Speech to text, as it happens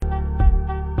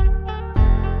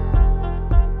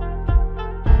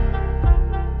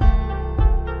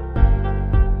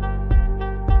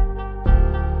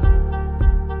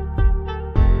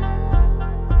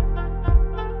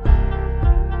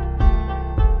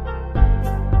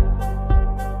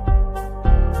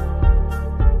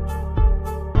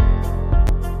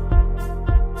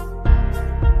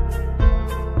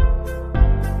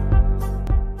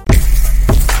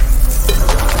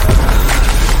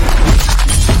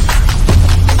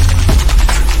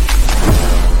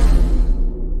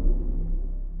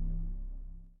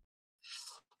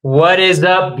What is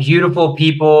up, beautiful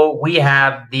people? We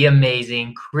have the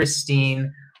amazing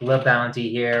Christine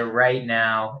LaBounty here right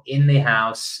now in the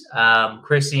house.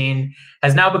 Christine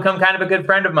has now become kind of a good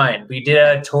friend of mine. We did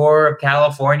a tour of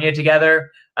California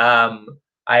together. We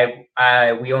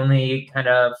only kind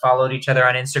of followed each other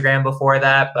on Instagram before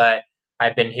that, but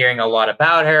I've been hearing a lot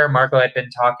about her. Marco had been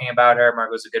talking about her.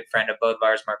 Marco's a good friend of both of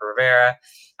ours, Marco Rivera.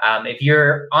 If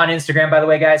you're on Instagram, by the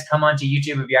way, guys, come on to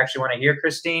YouTube if you actually want to hear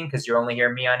Christine, because you're only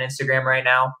hearing me on Instagram right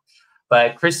now.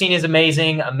 But Christine is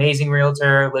amazing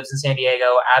realtor, lives in San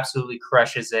Diego, absolutely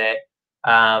crushes it.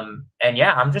 And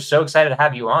yeah, I'm just so excited to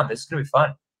have you on. This is going to be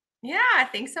fun. Yeah,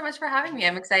 thanks so much for having me.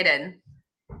 I'm excited.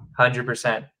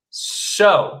 100%.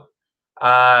 So,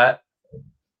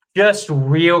 just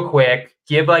real quick,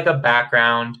 give like a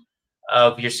background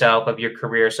of yourself, of your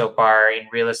career so far in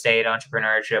real estate,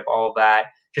 entrepreneurship, all of that.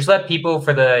 Just let people,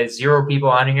 for the 0 people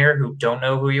on here who don't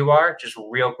know who you are, just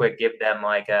real quick, give them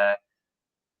like a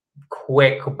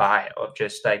quick bio of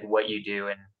just like what you do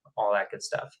and all that good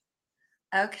stuff.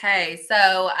 Okay,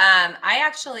 so I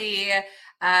actually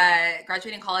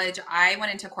graduated in college. I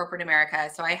went into corporate America.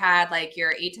 So I had like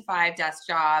your 8 to 5 desk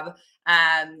job.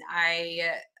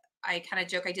 I kind of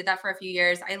joke, I did that for a few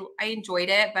years. I enjoyed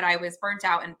it, but I was burnt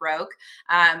out and broke,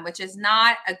 which is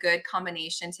not a good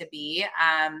combination to be.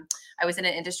 I was in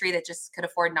an industry that just could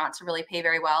afford not to really pay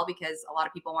very well because a lot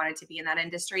of people wanted to be in that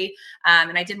industry.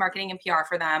 And I did marketing and PR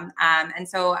for them. And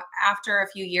so after a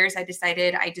few years, I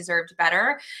decided I deserved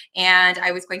better and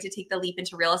I was going to take the leap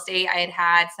into real estate. I had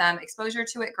had some exposure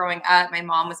to it growing up. My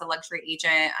mom was a luxury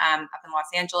agent up in Los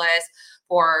Angeles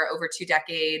for over 2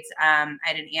 decades. I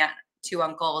had an aunt, 2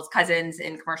 uncles, cousins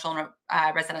in commercial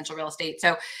and residential real estate.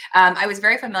 So I was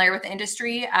very familiar with the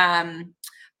industry,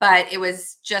 but it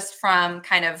was just from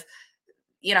kind of,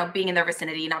 being in their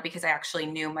vicinity, not because I actually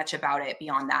knew much about it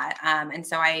beyond that. And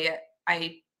so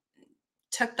I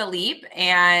took the leap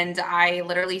and I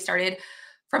literally started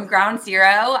from ground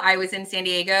zero. I was in San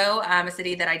Diego, a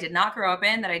city that I did not grow up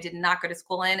in, that I did not go to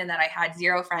school in, and that I had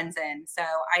 0 friends in. So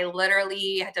I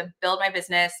literally had to build my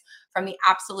business from the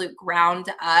absolute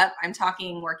ground up. I'm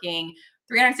talking working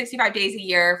 365 days a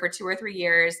year for 2 or 3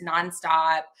 years,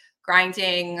 nonstop,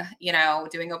 grinding,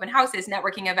 doing open houses,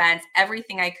 networking events,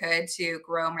 everything I could to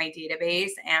grow my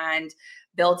database and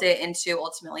build it into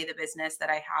ultimately the business that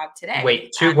I have today.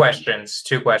 Wait, two questions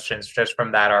just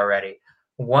from that already.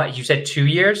 What, you said 2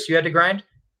 years you had to grind?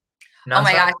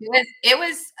 Non-stop? Oh my gosh, it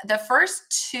was the first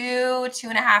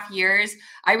 2.5 years.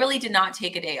 I really did not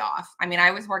take a day off. I mean,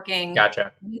 I was working Monday,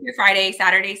 Friday,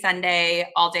 Saturday,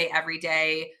 Sunday, all day, every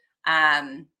day,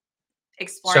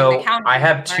 exploring the county. I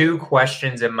have 2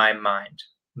 questions in my mind.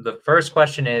 The first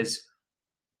question is,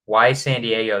 why San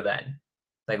Diego then?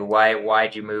 Like,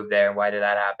 why'd you move there? Why did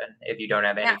that happen if you don't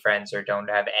have any friends or don't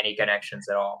have any connections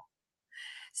at all?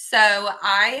 So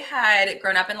I had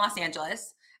grown up in Los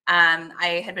Angeles.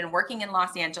 I had been working in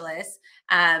Los Angeles.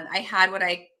 I had what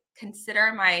I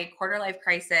consider my quarter life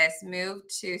crisis, moved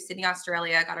to Sydney,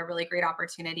 Australia, got a really great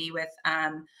opportunity with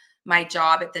my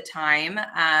job at the time,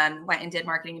 went and did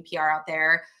marketing and PR out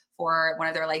there for one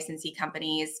of their licensee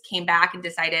companies, came back and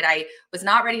decided I was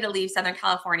not ready to leave Southern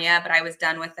California, but I was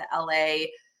done with the LA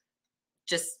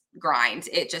just grind.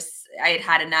 I had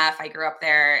had enough. I grew up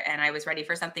there and I was ready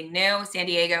for something new. San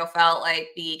Diego felt like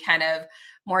the kind of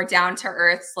more down to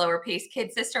earth, slower paced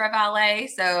kid sister of LA.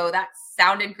 So that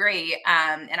sounded great.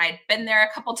 And I'd been there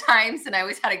a couple times and I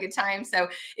always had a good time. So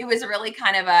it was really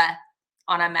kind of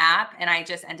on a map and I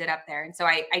just ended up there. And so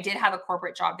I did have a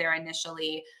corporate job there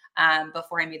initially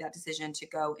before I made that decision to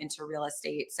go into real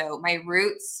estate. So my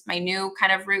roots, my new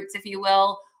kind of roots, if you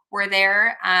will, were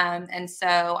there. And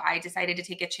so I decided to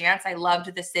take a chance. I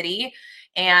loved the city.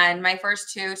 And my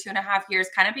first 2.5 years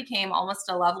kind of became almost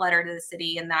a love letter to the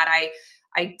city in that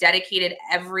I dedicated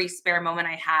every spare moment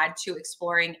I had to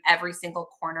exploring every single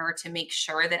corner to make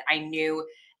sure that I knew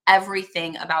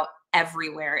everything about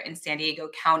everywhere in San Diego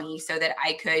County so that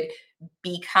I could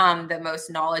become the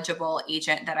most knowledgeable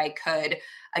agent that I could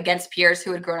against peers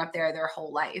who had grown up there their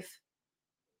whole life.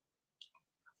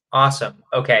 Awesome.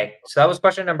 Okay. So that was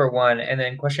question number 1. And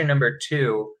then question number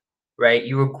 2, right?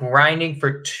 You were grinding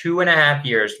for 2.5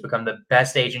 years to become the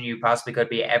best agent you possibly could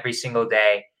be every single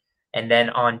day. And then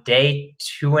on day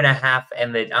 2.5,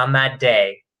 and then on that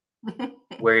day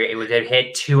where it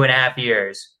hit 2.5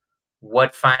 years,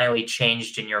 what finally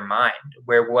changed in your mind?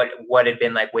 What had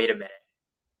been like, wait a minute,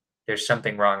 there's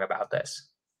something wrong about this?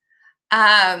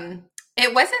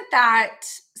 It wasn't that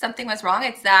something was wrong.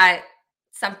 It's that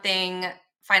something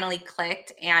finally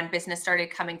clicked and business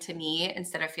started coming to me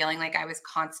instead of feeling like I was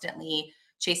constantly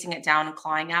chasing it down and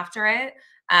clawing after it.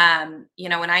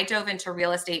 When I dove into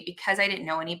real estate, because I didn't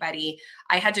know anybody,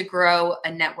 I had to grow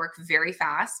a network very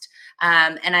fast.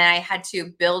 And I had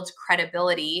to build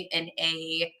credibility in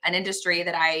an industry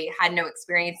that I had no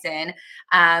experience in.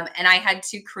 And I had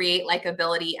to create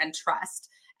likability and trust.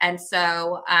 And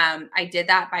so I did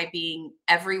that by being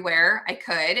everywhere I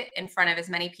could in front of as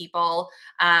many people.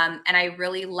 And I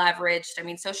really leveraged,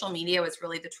 social media was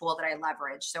really the tool that I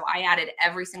leveraged. So I added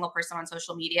every single person on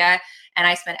social media, and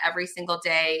I spent every single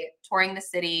day touring the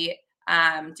city,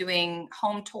 doing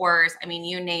home tours.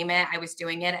 You name it, I was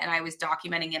doing it, and I was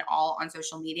documenting it all on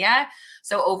social media.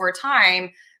 So over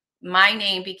time, my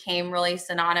name became really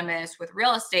synonymous with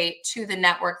real estate to the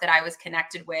network that I was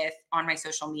connected with on my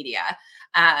social media.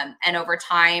 And over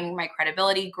time, my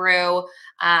credibility grew,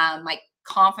 my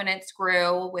confidence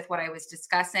grew with what I was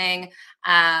discussing.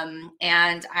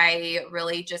 And I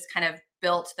really just kind of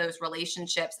built those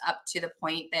relationships up to the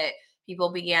point that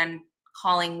people began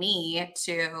calling me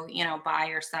to, buy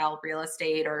or sell real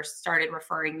estate, or started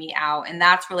referring me out. And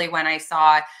that's really when I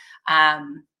saw,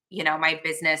 my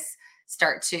business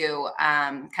start to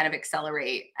kind of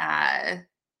accelerate,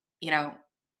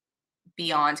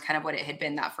 beyond kind of what it had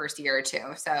been that first year or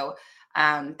two. So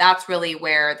that's really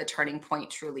where the turning point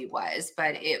truly was.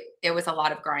 But it was a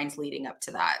lot of grinds leading up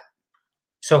to that.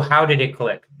 So how did it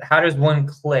click? How does one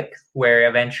click where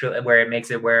it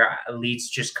makes it where leads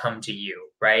just come to you,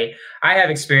 right? I have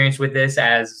experience with this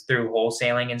as through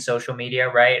wholesaling and social media,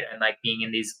 right? And like being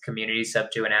in these communities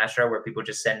up to an Astro where people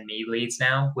just send me leads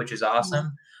now, which is awesome.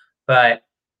 Mm-hmm. But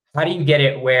how do you get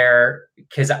it where,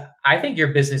 because I think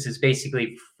your business is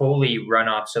basically fully run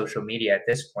off social media at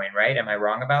this point, right? Am I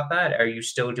wrong about that? Are you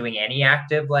still doing any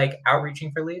active like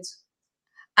outreaching for leads?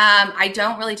 I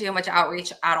don't really do much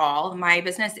outreach at all. My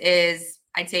business is,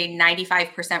 I'd say,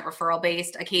 95% referral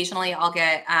based. Occasionally I'll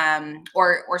get,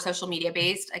 or social media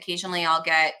based. Occasionally I'll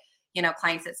get,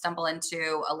 clients that stumble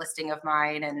into a listing of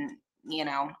mine, and,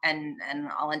 and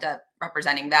I'll end up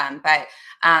representing them. But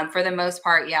for the most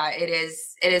part, yeah, it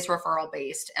is referral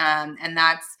based. And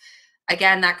that's,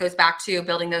 again, that goes back to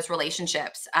building those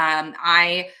relationships.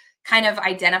 I kind of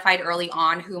identified early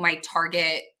on who my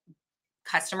target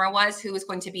customer was, who was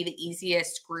going to be the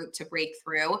easiest group to break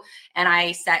through. And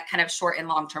I set kind of short and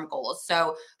long-term goals.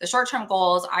 So the short-term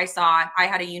goals, I saw I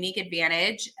had a unique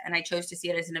advantage, and I chose to see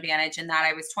it as an advantage in that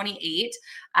I was 28.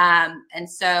 And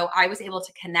so I was able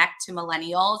to connect to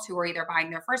millennials who were either buying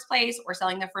their first place or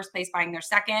selling their first place, buying their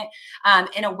second,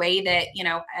 in a way that,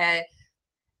 a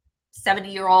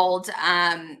 70-year-old,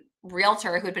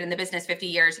 realtor who had been in the business 50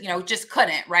 years, just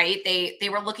couldn't, right? They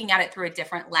were looking at it through a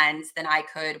different lens than I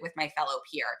could with my fellow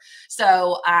peer.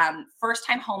 So first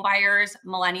time home buyers,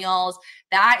 millennials,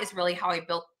 that is really how I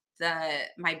built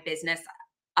my business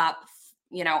up,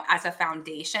 as a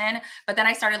foundation. But then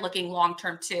I started looking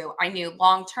long-term too. I knew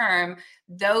long-term,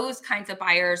 those kinds of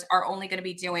buyers are only going to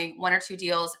be doing 1 or 2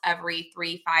 deals every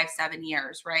 3, 5, 7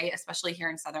 years, right? Especially here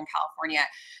in Southern California.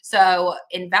 So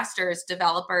investors,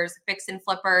 developers, fix and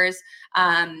flippers,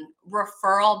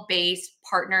 referral-based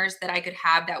partners that I could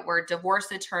have that were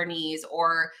divorce attorneys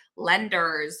or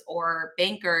lenders or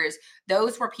bankers,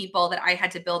 those were people that I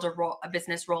had to build a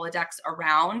business Rolodex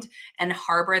around and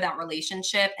harbor that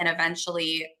relationship and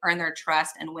eventually earn their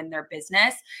trust and win their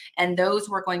business. And those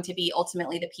were going to be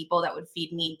ultimately the people that would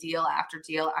feed me deal after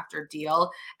deal after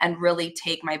deal and really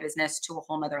take my business to a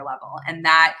whole nother level. And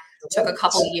that took a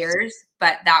couple of years,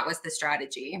 but that was the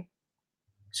strategy.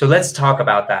 So let's talk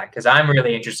about that, because I'm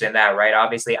really interested in that, right?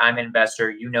 Obviously, I'm an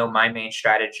investor. My main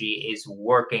strategy is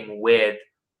working with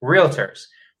realtors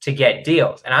to get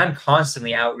deals. And I'm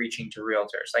constantly outreaching to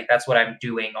realtors. Like that's what I'm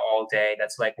doing all day.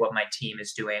 That's like what my team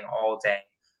is doing all day,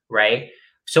 right?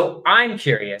 So I'm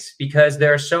curious, because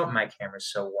my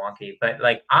camera's so wonky, but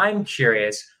like I'm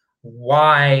curious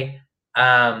why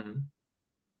some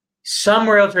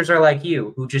realtors are like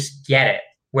you who just get it,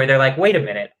 where they're like, wait a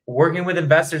minute, working with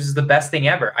investors is the best thing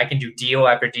ever. I can do deal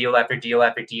after deal after deal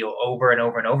after deal over and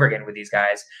over and over again with these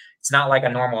guys. It's not like a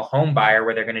normal home buyer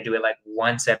where they're going to do it like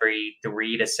once every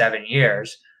 3 to 7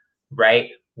 years,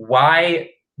 right? Why?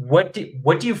 What do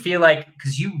you feel like?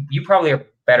 Because you probably are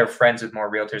better friends with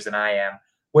more realtors than I am.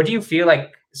 What do you feel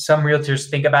like some realtors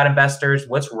think about investors?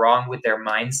 What's wrong with their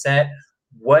mindset?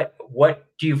 What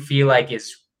do you feel like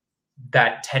is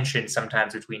that tension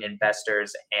sometimes between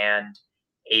investors and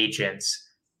agents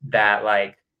that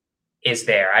like is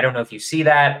there? I don't know if you see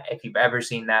that, if you've ever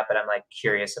seen that, but I'm like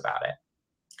curious about it.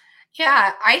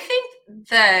 Yeah, I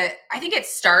think it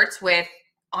starts with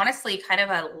honestly kind of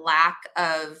a lack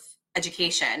of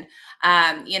education.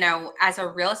 As a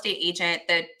real estate agent,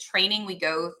 the training we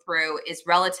go through is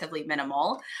relatively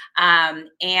minimal,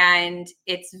 and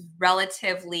it's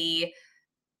relatively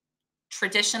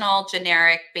traditional,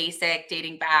 generic, basic,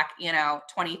 dating back,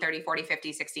 20, 30, 40,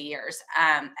 50, 60 years.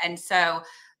 And so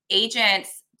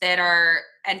agents that are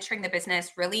entering the business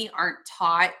really aren't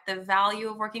taught the value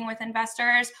of working with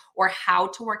investors, or how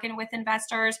to work in with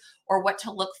investors, or what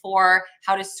to look for,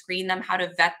 how to screen them, how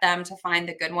to vet them to find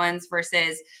the good ones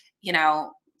versus,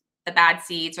 the bad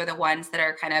seeds, or the ones that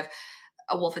are kind of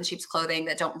a wolf in sheep's clothing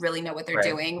that don't really know what they're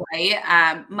doing,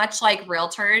 right? Much like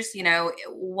realtors,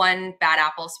 one bad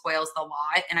apple spoils the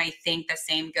lot. And I think the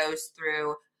same goes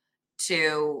through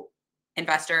to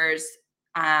investors.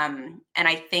 And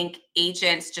I think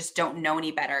agents just don't know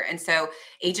any better. And so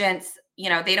agents,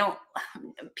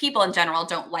 people in general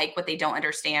don't like what they don't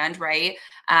understand, right?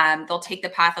 They'll take the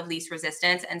path of least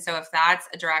resistance. And so if that's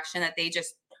a direction that they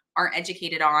just aren't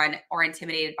educated on or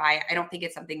intimidated by, I don't think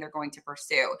it's something they're going to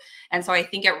pursue. And so I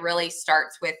think it really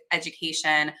starts with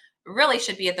education. It really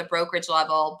should be at the brokerage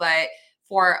level, but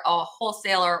for a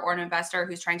wholesaler or an investor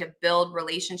who's trying to build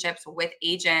relationships with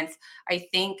agents, I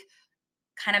think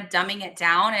kind of dumbing it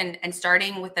down and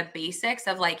starting with the basics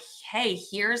of like, hey,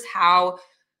 here's how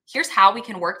we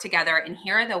can work together, and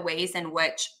here are the ways in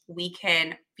which we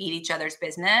can feed each other's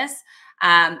business.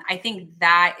 I think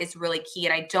that is really key.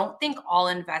 And I don't think all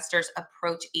investors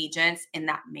approach agents in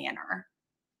that manner.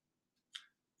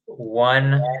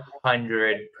 100%.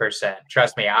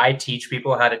 Trust me, I teach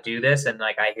people how to do this, and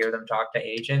like I hear them talk to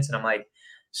agents, and I'm like,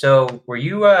 so were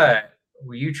you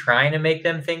trying to make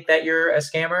them think that you're a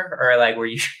scammer, or like were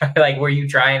you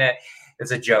trying to?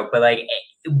 It's a joke, but like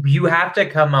you have to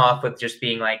come off with just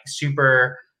being like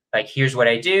super like, here's what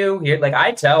I do here. Like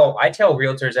I tell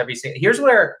realtors here's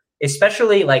where,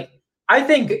 especially like I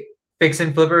think fix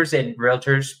and flippers and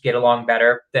realtors get along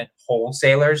better than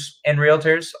wholesalers and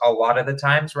realtors a lot of the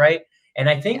times, right? And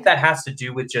I think that has to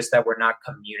do with just that we're not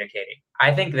communicating.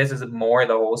 I think this is more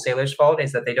the wholesaler's fault,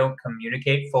 is that they don't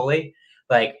communicate fully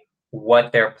like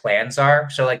what their plans are.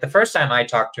 So like the first time I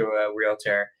talked to a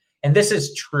realtor, and this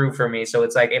is true for me, so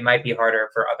it's like it might be harder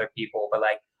for other people, but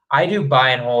like I do buy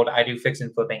and hold, I do fix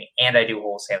and flipping, and I do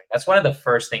wholesaling. That's one of the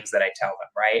first things that I tell them,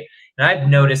 right? And I've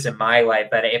noticed in my life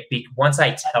that once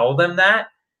I tell them that,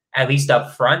 at least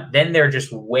up front, then they're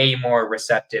just way more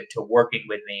receptive to working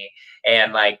with me.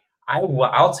 And like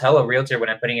I'll tell a realtor when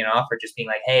I'm putting in an offer, just being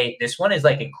like, hey, this one is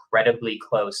like incredibly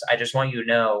close. I just want you to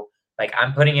know, like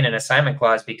I'm putting in an assignment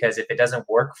clause because if it doesn't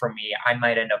work for me, I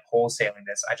might end up wholesaling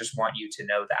this. I just want you to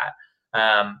know that.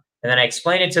 And then I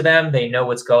explain it to them. They know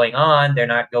what's going on. They're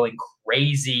not going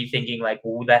crazy thinking like,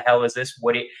 who the hell is this?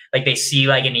 Like they see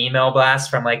like an email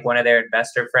blast from like one of their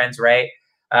investor friends, right?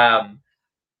 My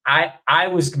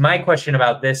question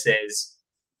about this is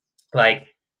like,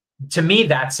 to me,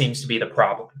 that seems to be the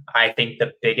problem. I think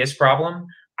the biggest problem,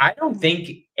 I don't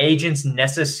think agents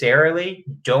necessarily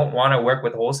don't want to work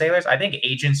with wholesalers. I think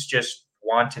agents just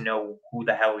want to know who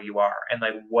the hell you are and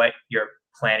like what you're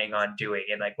planning on doing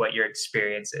and like what your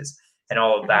experience is and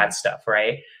all of that stuff,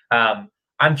 right?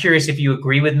 I'm curious if you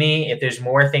agree with me, if there's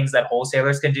more things that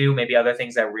wholesalers can do, maybe other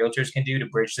things that realtors can do to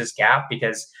bridge this gap,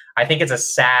 because I think it's a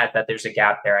sad that there's a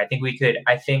gap there. I think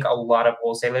a lot of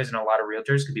wholesalers and a lot of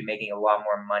realtors could be making a lot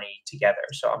more money together.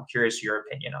 So I'm curious your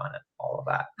opinion on it, all of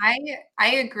that. I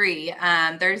agree.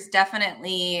 There's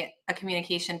definitely a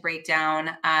communication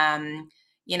breakdown. I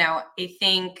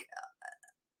think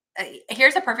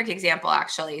here's a perfect example,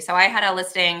 actually. So I had a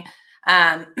listing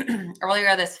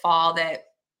earlier this fall that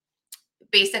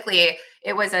basically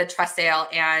it was a trust sale,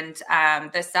 and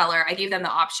the seller, I gave them the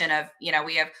option of,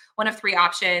 we have one of three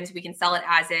options. We can sell it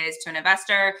as is to an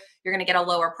investor. You're going to get a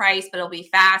lower price, but it'll be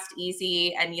fast,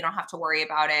 easy, and you don't have to worry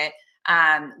about it.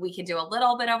 We can do a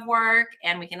little bit of work,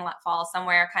 and we can let fall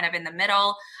somewhere kind of in the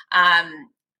middle.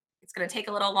 It's going to take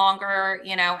a little longer,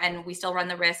 and we still run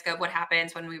the risk of what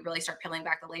happens when we really start peeling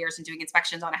back the layers and doing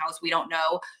inspections on a house we don't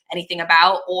know anything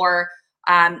about, or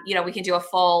we can do a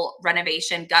full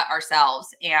renovation gut ourselves,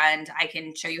 and I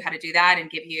can show you how to do that and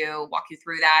walk you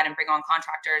through that and bring on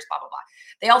contractors, blah, blah, blah.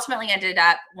 They ultimately ended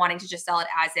up wanting to just sell it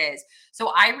as is.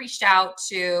 So I reached out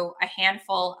to a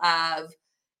handful of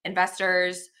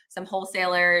investors, some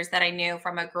wholesalers that I knew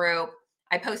from a group.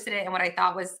 I posted it in what I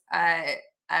thought was a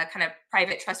kind of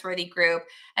private, trustworthy group.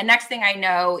 And next thing I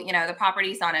know, the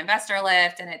property's on Investor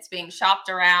Lift and it's being shopped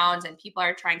around and people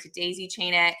are trying to daisy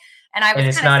chain it. And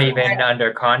it's not even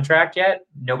under contract yet?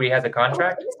 Nobody has a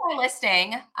contract? It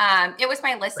was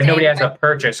my listing. But nobody has a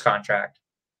purchase contract.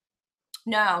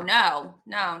 No.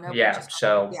 Yeah.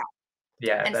 So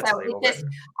Yeah, And that's so illegal. But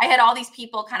I had all these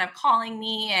people kind of calling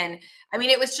me. And I mean,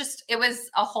 it was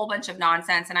a whole bunch of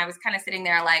nonsense. And I was kind of sitting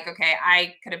there like, okay,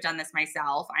 I could have done this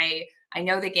myself. I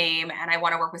know the game, and I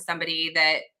want to work with somebody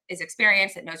that is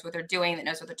experienced, that knows what they're doing, that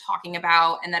knows what they're talking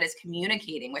about, and that is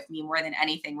communicating with me more than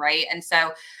anything. Right. And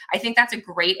so I think that's a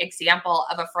great example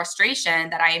of a frustration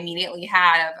that I immediately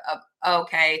had of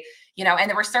okay, and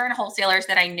there were certain wholesalers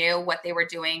that I knew what they were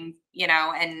doing,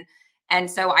 and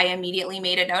so I immediately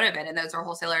made a note of it. And those are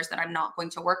wholesalers that I'm not going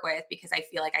to work with, because I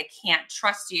feel like I can't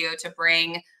trust you to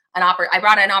bring I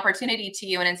brought an opportunity to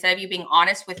you. And instead of you being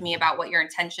honest with me about what your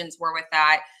intentions were with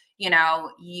that,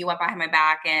 you went behind my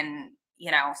back and,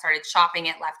 started shopping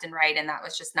it left and right. And that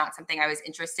was just not something I was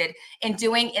interested in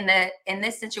doing in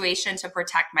this situation to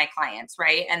protect my clients.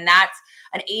 Right. And that's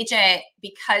an agent,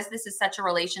 because this is such a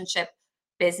relationship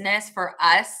business for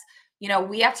us.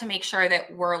 We have to make sure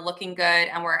that we're looking good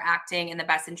and we're acting in the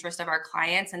best interest of our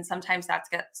clients. And sometimes that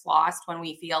gets lost when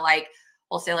we feel like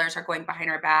wholesalers are going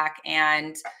behind our back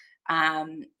and,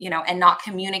 and not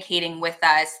communicating with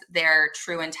us their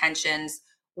true intentions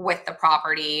with the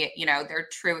property, their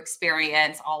true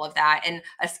experience, all of that. And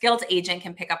a skilled agent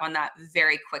can pick up on that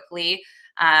very quickly.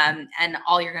 And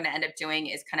all you're going to end up doing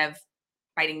is kind of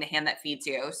biting the hand that feeds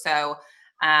you. So,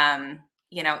 I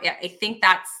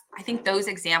think those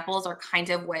examples are kind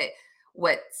of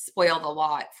what spoil the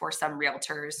lot for some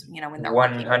realtors, when they're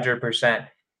working. 100%.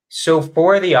 So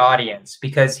for the audience,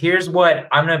 because here's what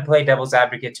I'm going to play devil's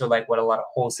advocate to, like what a lot of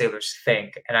wholesalers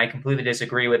think, and I completely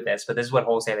disagree with this, but this is what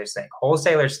wholesalers think.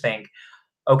 Wholesalers think,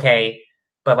 okay,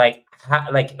 but like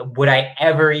would I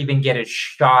ever even get a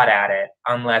shot at it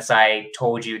unless I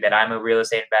told you that I'm a real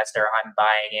estate investor, I'm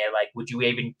buying it? Like, would you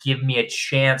even give me a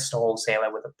chance to wholesale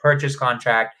it with a purchase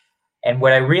contract? And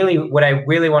what I really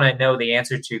want to know the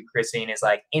answer to, Christine, is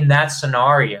like, in that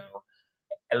scenario,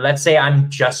 let's say I'm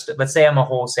a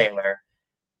wholesaler.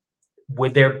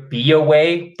 Would there be a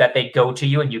way that they go to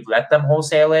you and you'd let them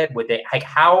wholesale it? Would they, like,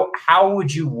 how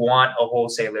would you want a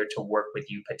wholesaler to work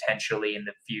with you potentially in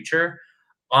the future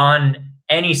on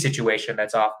any situation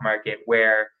that's off market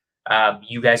where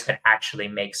you guys can actually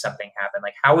make something happen?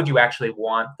 Like, how would you actually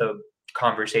want the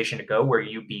conversation to go where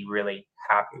you'd be really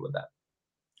happy with that?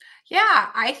 Yeah,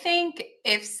 I think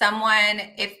if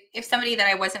somebody that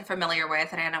I wasn't familiar with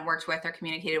and I hadn't worked with or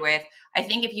communicated with, I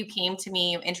think if you came to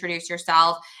me, you introduced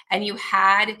yourself, and you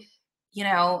had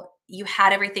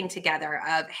everything together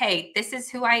of, hey, this is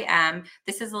who I am.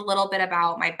 This is a little bit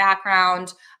about my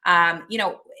background.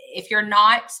 If you're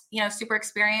not, super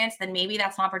experienced, then maybe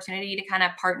that's an opportunity to kind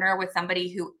of partner with somebody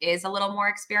who is a little more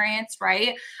experienced,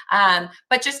 right?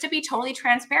 But just to be totally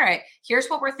transparent, here's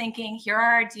what we're thinking. Here are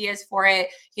our ideas for it.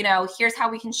 Here's how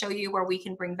we can show you where we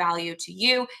can bring value to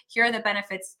you. Here are the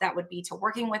benefits that would be to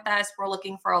working with us. We're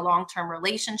looking for a long-term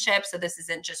relationship. So this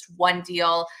isn't just one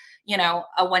deal,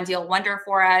 a one deal wonder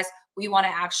for us. We want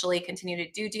to actually continue to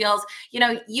do deals.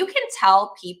 You can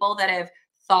tell people that have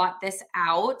thought this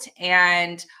out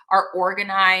and are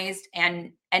organized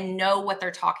and know what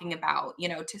they're talking about,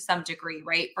 to some degree,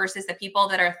 right? Versus the people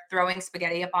that are throwing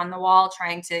spaghetti up on the wall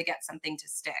trying to get something to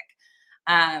stick.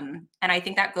 And I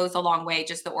think that goes a long way.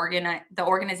 Just the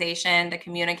organization, the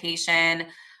communication,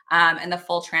 and the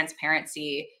full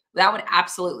transparency. That would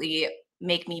absolutely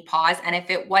make me pause. And if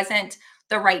it wasn't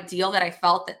the right deal that I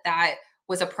felt that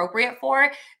was appropriate for,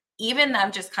 even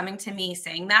them just coming to me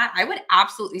saying that, I would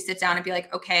absolutely sit down and be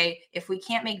like, okay, if we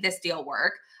can't make this deal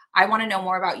work, I want to know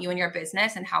more about you and your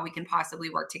business and how we can possibly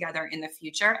work together in the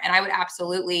future. And I would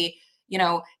absolutely,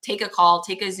 take a call,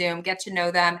 take a Zoom, get to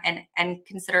know them, and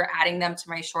consider adding them to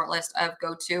my short list of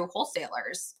go-to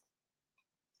wholesalers.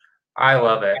 I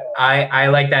love it. I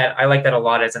like that. I like that a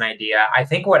lot as an idea. I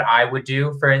think what I would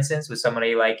do, for instance, with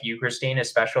somebody like you, Christine,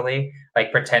 especially,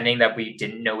 like pretending that we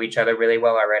didn't know each other really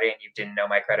well already and you didn't know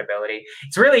my credibility.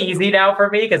 It's really easy now for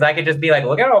me because I could just be like,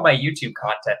 look at all my YouTube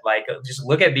content. Like, just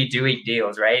look at me doing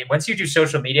deals, right? Once you do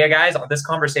social media, guys, all this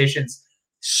conversation's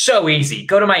so easy.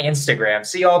 Go to my Instagram,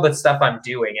 see all the stuff I'm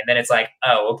doing, and then it's like,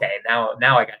 oh, okay, now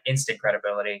I got instant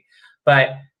credibility.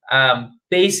 But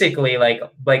basically, like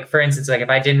for instance, like if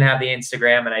I didn't have the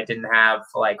Instagram and I didn't have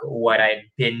like what I'd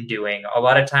been doing, a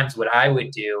lot of times what I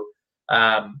would do,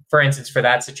 for instance, for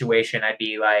that situation, I'd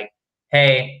be like,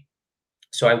 hey,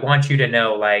 so I want you to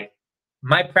know, like,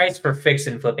 my price for fix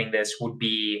and flipping this would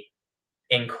be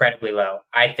incredibly low.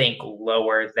 I think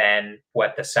lower than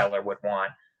what the seller would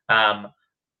want.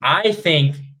 I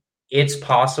think it's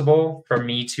possible for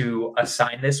me to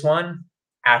assign this one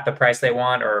at the price they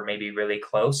want, or maybe really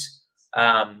close.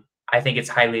 I think it's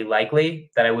highly likely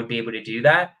that I would be able to do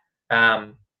that.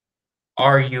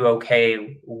 Are you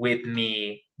okay with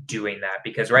me doing that,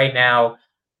 because right now,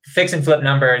 fix and flip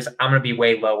numbers, I'm going to be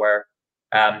way lower.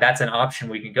 That's an option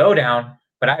we can go down.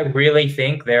 But I really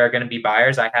think there are going to be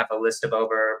buyers. I have a list of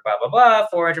over blah, blah, blah,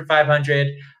 400, 500.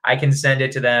 I can send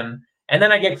it to them. And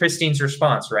then I get Christine's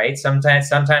response, right? Sometimes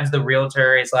the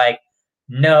realtor is like,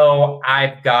 no,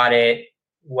 I've got it,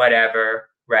 whatever,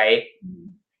 right?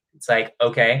 It's like,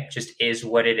 okay, just is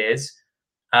what it is.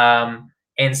 And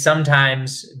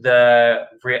sometimes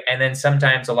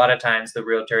sometimes a lot of times the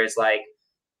realtor is like,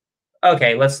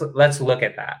 okay, let's look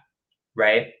at that,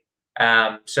 right?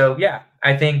 So yeah,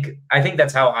 I think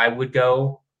that's how I would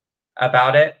go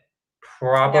about it,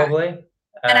 probably.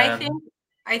 And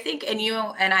I think, and you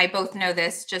and I both know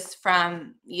this just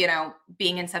from,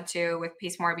 being in sub two with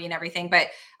Peace Morby and everything, but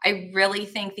I really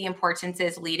think the importance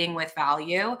is leading with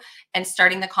value and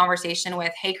starting the conversation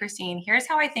with, hey, Christine, here's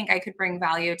how I think I could bring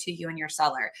value to you and your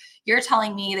seller. You're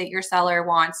telling me that your seller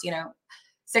wants,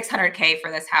 $600K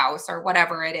for this house or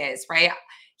whatever it is, right?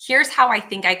 Here's how I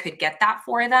think I could get that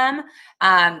for them.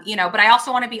 But I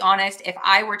also want to be honest. If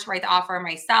I were to write the offer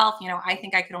myself, I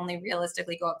think I could only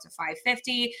realistically go up to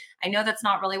 550. I know that's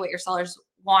not really what your seller's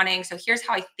wanting. So here's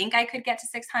how I think I could get to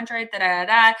 600,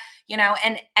 and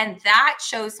that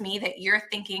shows me that you're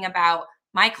thinking about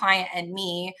my client and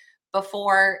me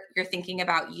before you're thinking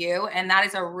about you. And that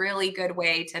is a really good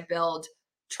way to build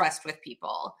trust with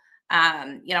people.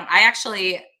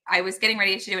 I was getting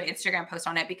ready to do an Instagram post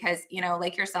on it because,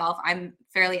 like yourself, I'm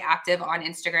fairly active on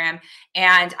Instagram,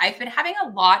 and I've been having a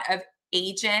lot of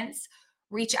agents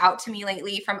reach out to me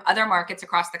lately from other markets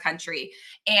across the country.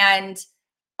 And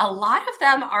a lot of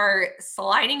them are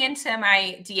sliding into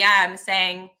my DM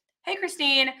saying, hey,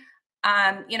 Christine,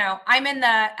 I'm in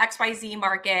the XYZ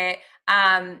market.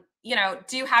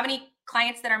 Do you have any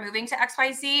clients that are moving to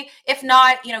XYZ? If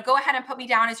not, go ahead and put me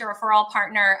down as your referral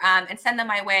partner, and send them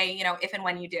my way, if and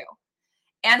when you do.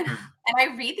 And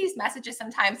I read these messages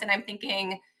sometimes and I'm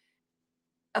thinking,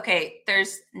 okay,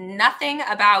 there's nothing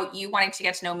about you wanting to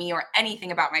get to know me or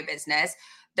anything about my business.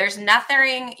 There's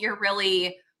nothing you're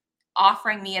really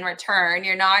offering me in return.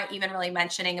 You're not even really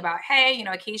mentioning about, hey,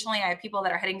 occasionally I have people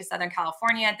that are heading to Southern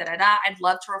California, I'd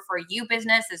love to refer you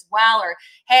business as well. Or,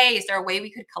 hey, is there a way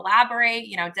we could collaborate,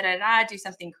 do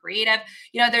something creative.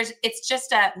 It's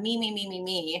just a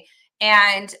me.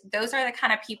 And those are the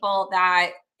kind of people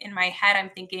that in my head,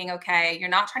 I'm thinking, okay, you're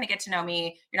not trying to get to know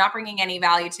me. You're not bringing any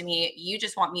value to me. You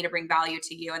just want me to bring value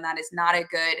to you. And that is not a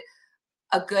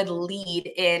good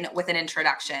lead in with an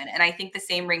introduction. And I think the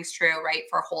same rings true, right,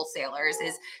 for wholesalers.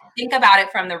 Is think about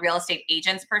it from the real estate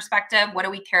agent's perspective. What do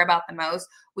we care about the most?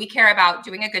 We care about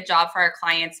doing a good job for our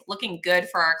clients, looking good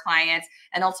for our clients,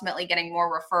 and ultimately getting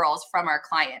more referrals from our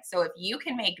clients. So if you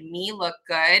can make me look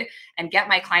good and get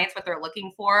my clients what they're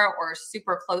looking for or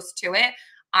super close to it,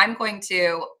 I'm going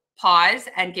to pause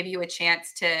and give you a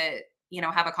chance to,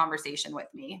 have a conversation with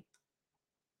me.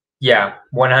 Yeah,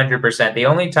 100%. The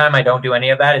only time I don't do any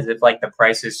of that is if like the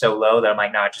price is so low that I'm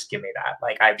like, no, just give me that.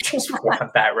 Like I just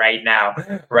want that right now,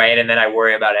 right? And then I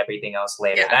worry about everything else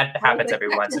later. Yeah. That happens every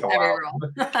once in a while.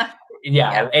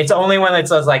 Yeah, it's only one that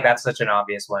says like that's such an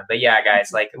obvious one. But yeah,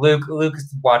 guys, like Luke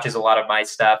watches a lot of my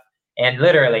stuff, and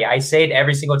literally I say it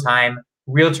every single time.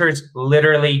 Realtors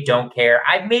literally don't care.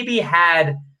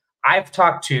 I've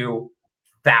talked to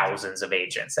thousands of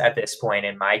agents at this point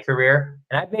in my career,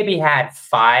 and I've maybe had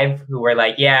 5 who were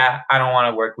like, yeah, I don't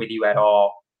want to work with you at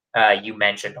all. You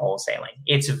mentioned wholesaling.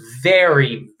 It's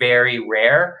very, very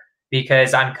rare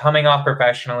because I'm coming off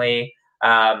professionally.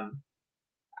 I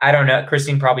don't know,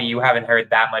 Christine, probably you haven't heard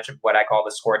that much of what I call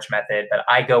the Scorch method, but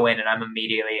I go in and I'm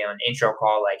immediately on an intro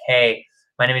call like, hey,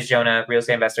 my name is Jonah, real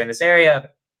estate investor in this area.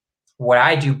 What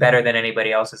I do better than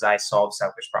anybody else is I solve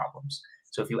sellers' problems.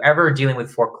 So if you ever are dealing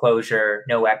with foreclosure,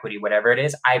 no equity, whatever it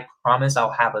is, I promise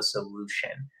I'll have a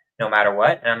solution no matter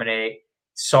what. And I'm going to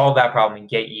solve that problem and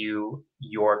get you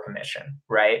your commission,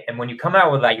 right? And when you come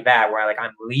out with like that, where like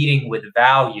I'm leading with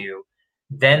value,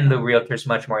 then the realtor's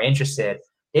much more interested.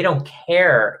 They don't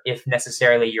care if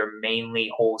necessarily you're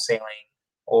mainly wholesaling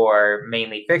or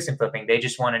mainly fix and flipping. They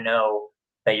just want to know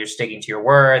that you're sticking to your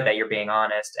word, that you're being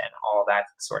honest, and all that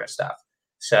sort of stuff.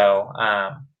 So,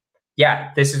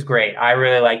 yeah, this is great. I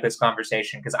really like this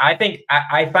conversation because I think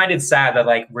I find it sad that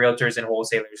like realtors and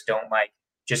wholesalers don't like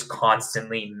just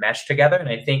constantly mesh together. And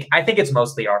I think it's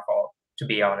mostly our fault, to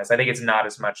be honest. I think it's not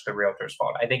as much the realtor's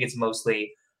fault. I think it's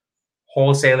mostly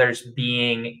wholesalers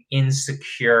being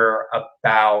insecure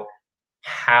about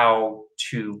how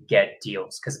to get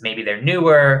deals because maybe they're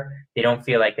newer, they don't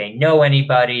feel like they know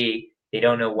anybody, they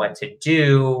don't know what to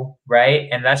do, right?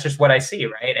 And that's just what I see,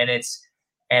 right? And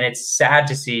it's sad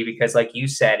to see because like you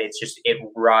said, it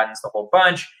runs the whole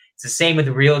bunch. It's the same with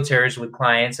realtors, with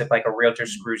clients. If like a realtor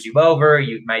screws you over,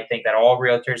 you might think that all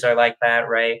realtors are like that,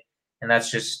 right? And that's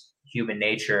just human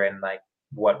nature and like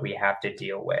what we have to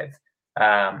deal with.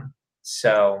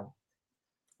 So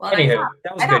Well, anywho,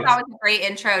 that was I thought good. that was a great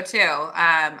intro too.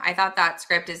 I thought that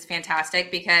script is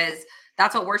fantastic because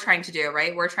that's what we're trying to do,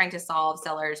 right? We're trying to solve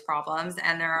sellers' problems,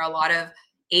 and there are a lot of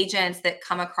agents that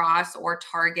come across or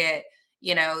target,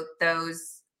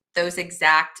 those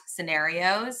exact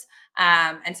scenarios.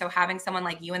 And so having someone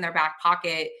like you in their back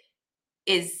pocket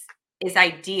is is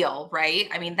ideal, right?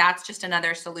 I mean, that's just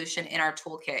another solution in our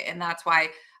toolkit. And that's why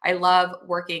I love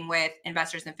working with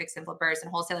investors and fix and flippers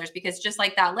and wholesalers, because just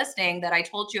like that listing that I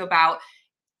told you about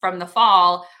from the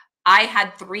fall, I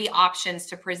had 3 options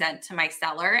to present to my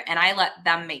seller and I let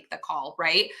them make the call,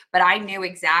 right? But I knew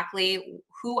exactly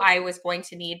who I was going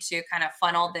to need to kind of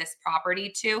funnel this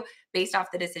property to based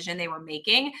off the decision they were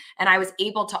making. And I was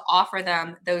able to offer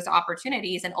them those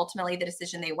opportunities and ultimately the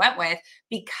decision they went with,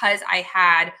 because I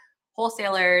had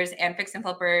wholesalers and fix and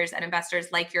flippers and investors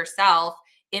like yourself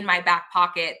in my back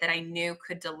pocket that I knew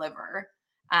could deliver.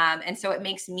 And so it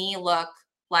makes me look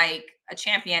like a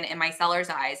champion in my seller's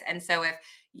eyes. And so if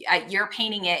you're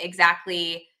painting it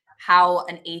exactly how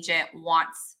an agent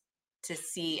wants to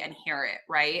see and hear it,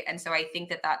 right? And so I think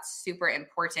that that's super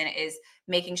important, is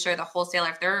making sure the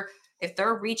wholesaler, if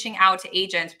they're reaching out to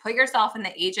agents, put yourself in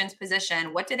the agent's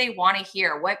position. What do they want to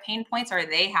hear? What pain points are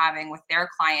they having with their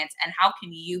clients? And how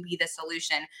can you be the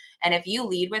solution? And if you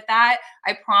lead with that,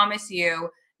 I promise you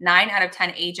 9 out of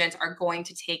 10 agents are going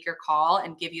to take your call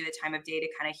and give you the time of day to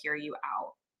kind of hear you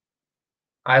out.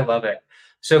 I love it.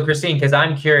 So Christine, because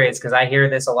I'm curious, because I hear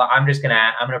this a lot, I'm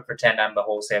gonna pretend I'm the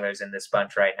wholesalers in this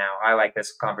bunch right now. I like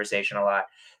this conversation a lot.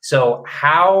 So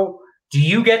how do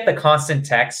you get the constant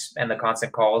texts and the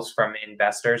constant calls from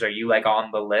investors? Are you like on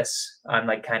the list? I'm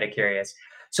like kind of curious.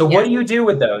 So what Yes. do you do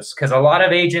with those? Because a lot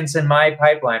of agents in my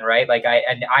pipeline, right? Like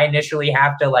I initially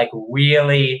have to like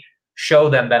really show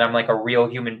them that I'm like a real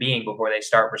human being before they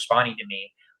start responding to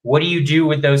me. What do you do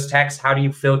with those texts? How do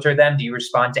you filter them? Do you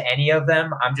respond to any of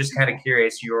them? I'm just kind of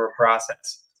curious your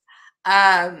process.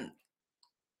 Um,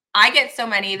 I get so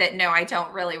many that no, I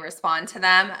don't really respond to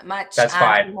them much That's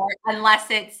fine. anymore, unless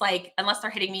they're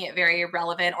hitting me at very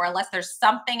irrelevant or unless there's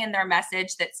something in their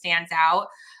message that stands out.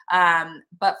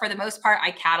 But for the most part, I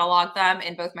catalog them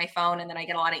in both my phone, and then I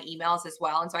get a lot of emails as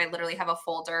well. And so I literally have a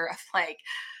folder of like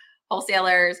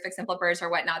wholesalers, fix and flippers or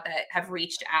whatnot that have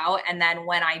reached out. And then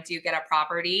when I do get a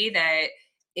property that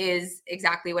is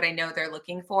exactly what I know they're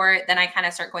looking for, then I kind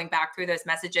of start going back through those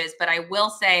messages. But I will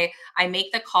say I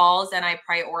make the calls and I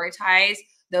prioritize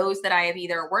those that I have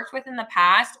either worked with in the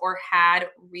past or had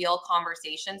real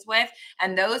conversations with.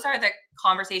 And those are the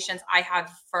conversations I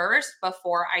have first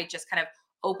before I just kind of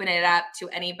open it up to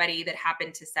anybody that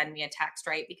happened to send me a text,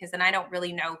 right? Because then I don't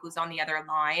really know who's on the other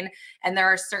line. And there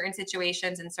are certain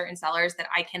situations and certain sellers that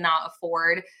I cannot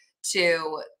afford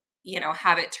to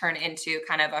have it turn into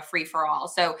kind of a free for all.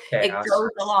 So it Chaos. goes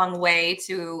a long way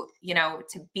to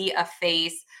to be a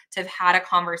face, to have had a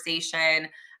conversation,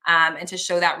 and to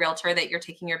show that realtor that you're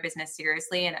taking your business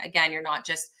seriously. And again, you're not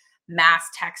just mass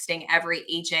texting every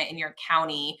agent in your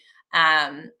county,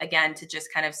 again, to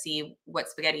just kind of see what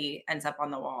spaghetti ends up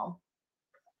on the wall.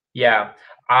 Yeah.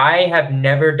 I have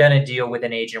never done a deal with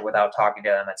an agent without talking to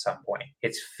them at some point.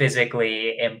 It's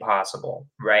physically impossible,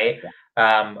 right?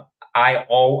 Um,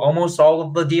 almost all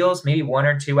of the deals, maybe 1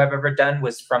 or 2 I've ever done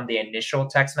was from the initial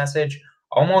text message.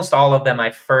 Almost all of them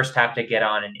I first have to get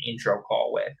on an intro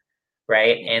call with,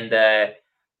 right? And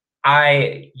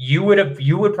you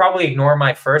would probably ignore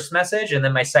my first message, and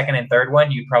then my second and third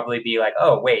one, you'd probably be like,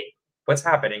 oh wait, what's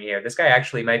happening here? This guy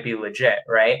actually might be legit,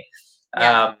 right?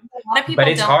 Yeah. A lot of But people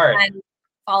it's don't hard. send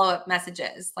follow-up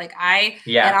messages. And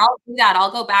Yeah. I'll do that.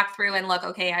 I'll go back through and look,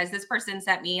 okay, has this person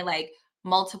sent me like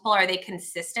multiple? Are they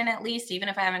consistent at least? Even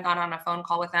if I haven't gone on a phone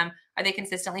call with them, are they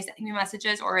consistently sending me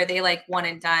messages, or are they like one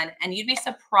and done? And you'd be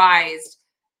surprised,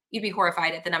 you'd be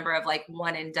horrified at the number of like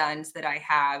one and dones that I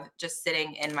have just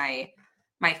sitting in my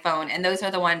phone. And those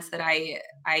are the ones that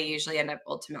I usually end up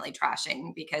ultimately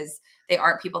trashing, because they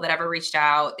aren't people that ever reached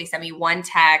out. They sent me one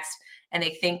text and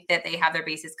they think that they have their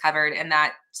bases covered. And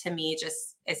that to me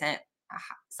just isn't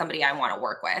somebody I want to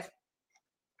work with.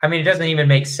 I mean, it doesn't even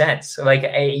make sense. Like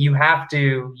you have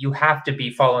to be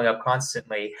following up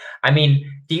constantly. I mean,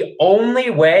 the only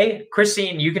way,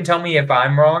 Christine, you can tell me if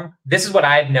I'm wrong. This is what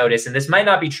I've noticed, and this might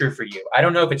not be true for you. I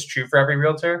don't know if it's true for every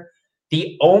realtor.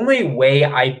 The only way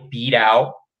I beat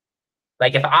out,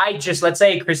 like if I just, let's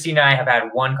say Christine and I have had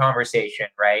one conversation,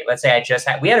 right? Let's say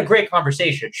we had a great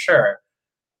conversation, sure.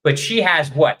 but she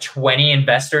has what, 20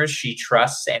 investors she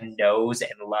trusts and knows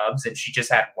and loves, and she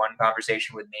just had one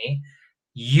conversation with me.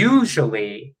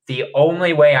 Usually, the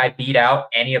only way I beat out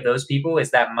any of those people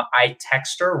is that I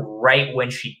text her right when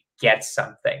she gets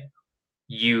something.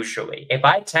 Usually, if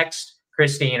I text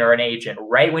Christine or an agent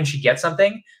right when she gets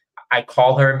something, I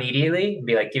call her immediately and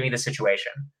be like, give me the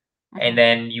situation. And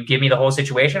then you give me the whole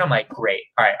situation. I'm like, great.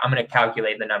 All right, I'm going to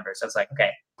calculate the numbers. So it's like,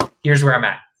 okay, here's where I'm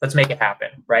at. Let's make it happen.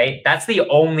 Right. That's the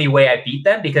only way I beat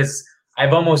them, because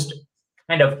I've almost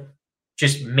kind of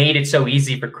just made it so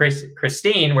easy for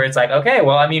Christine, where it's like, okay,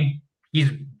 well, I mean, he's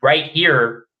right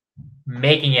here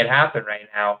making it happen right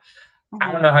now.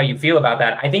 I don't know how you feel about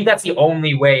that. I think that's the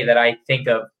only way that I think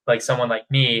of like someone like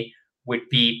me would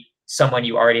beat someone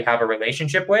you already have a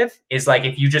relationship with, is like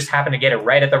if you just happen to get it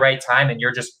right at the right time and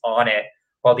you're just on it,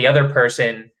 while the other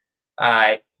person,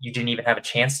 you didn't even have a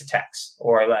chance to text,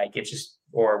 or like it's just,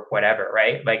 or whatever,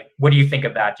 right? Like, what do you think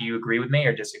of that? Do you agree with me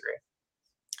or disagree?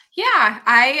 Yeah,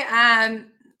 I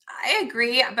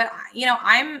agree, but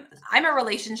I'm a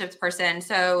relationships person.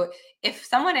 So if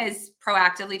someone is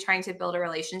proactively trying to build a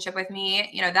relationship with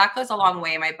me, that goes a long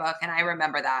way in my book, and I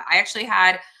remember that. I actually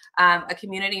had a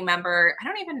community member. I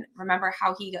don't even remember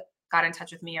how he got in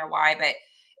touch with me or why, but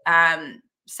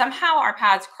somehow our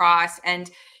paths crossed, and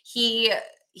he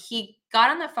got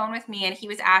on the phone with me and he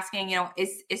was asking,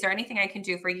 is there anything I can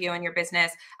do for you and your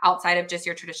business outside of just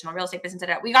your traditional real estate business?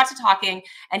 We got to talking,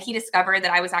 and he discovered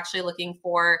that I was actually looking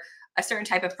for a certain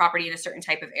type of property in a certain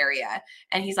type of area.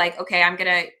 And he's like, okay, I'm going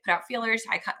to put out feelers.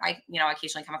 I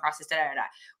occasionally come across this.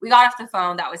 We got off the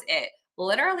phone. That was it.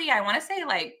 Literally, I want to say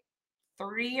like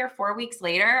 3 or 4 weeks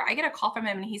later, I get a call from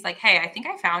him and he's like, hey, I think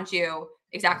I found you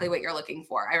exactly what you're looking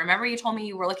for. I remember you told me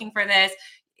you were looking for this.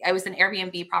 I was an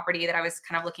Airbnb property that I was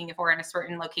kind of looking for in a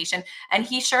certain location. And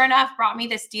he, sure enough, brought me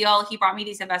this deal. He brought me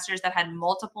these investors that had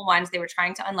multiple ones they were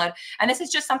trying to unload. And this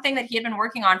is just something that he had been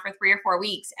working on for 3 or 4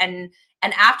 weeks. And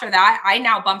after that, I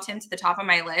now bumped him to the top of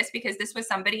my list, because this was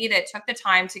somebody that took the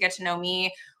time to get to know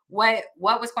me, what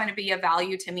was going to be of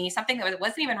value to me, something that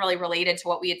wasn't even really related to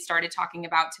what we had started talking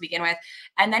about to begin with.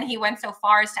 And then he went so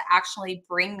far as to actually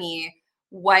bring me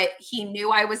what he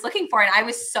knew I was looking for. And I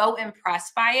was so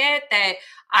impressed by it that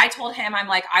I told him, I'm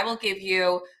like, I will give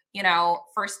you,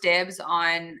 first dibs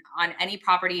on any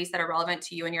properties that are relevant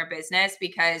to you and your business,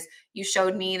 because you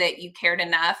showed me that you cared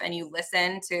enough and you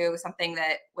listened to something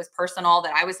that was personal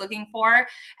that I was looking for.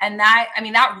 And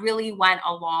that really went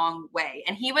a long way.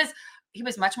 And he was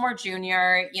much more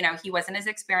junior. He wasn't as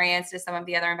experienced as some of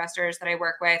the other investors that I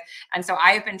work with. And so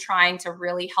I've been trying to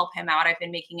really help him out. I've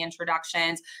been making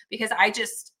introductions because I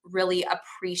just really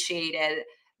appreciated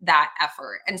that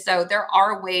effort. And so there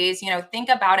are ways, think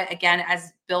about it again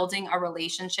as building a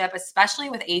relationship, especially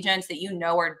with agents that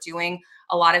are doing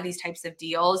a lot of these types of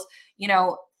deals.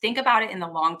 Think about it in the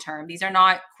long term. These are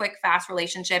not quick, fast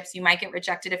relationships. You might get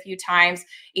rejected a few times.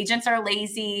 Agents are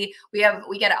lazy.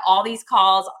 We get all these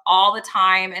calls all the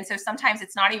time. And so sometimes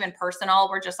it's not even personal.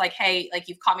 We're just like, hey, like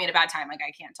you've caught me at a bad time. Like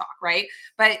I can't talk, right?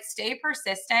 But stay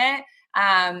persistent.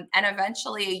 And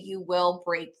eventually you will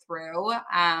break through,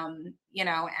 and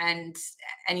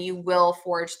you will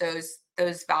forge those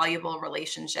valuable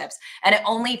relationships. And it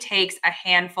only takes a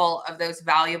handful of those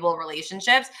valuable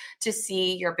relationships to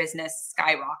see your business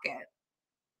skyrocket.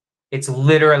 It's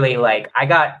literally like I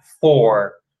got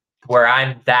 4 where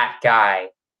I'm that guy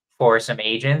for some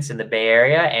agents in the Bay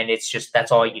Area, and it's just,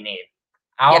 that's all you need.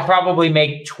 I'll probably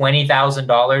make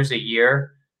 $20,000 a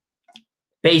year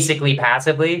basically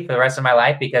passively for the rest of my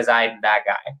life because I'm that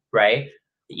guy, right?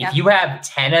 If you have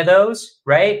 10 of those,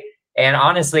 right? And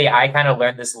honestly, I kind of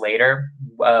learned this later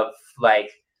of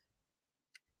like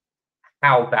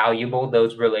how valuable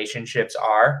those relationships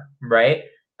are, right?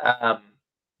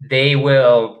 They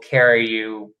will carry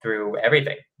you through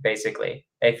everything, basically,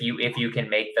 if you can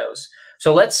make those.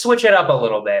 So let's switch it up a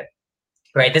little bit.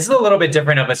 Right. This is a little bit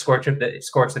different of a scorch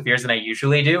the fears than I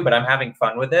usually do, but I'm having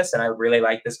fun with this and I really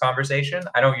like this conversation.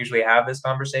 I don't usually have this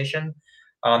conversation,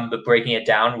 but breaking it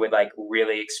down with like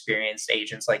really experienced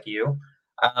agents like you.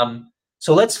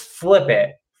 So let's flip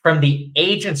it from the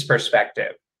agent's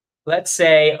perspective. Let's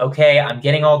say, okay, I'm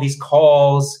getting all these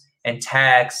calls and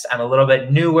texts. I'm a little bit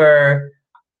newer.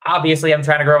 Obviously, I'm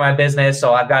trying to grow my business,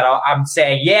 so I'm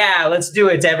saying, yeah, let's do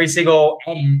it to every single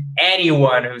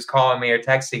anyone who's calling me or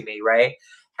texting me, right?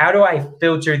 How do I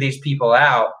filter these people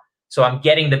out so I'm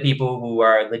getting the people who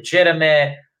are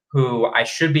legitimate, who I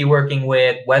should be working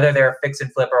with, whether they're a fix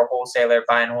and flip or a wholesaler,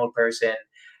 buy and hold person?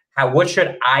 What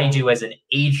should I do as an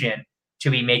agent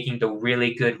to be making the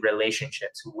really good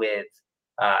relationships with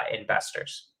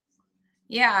investors?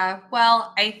 Yeah,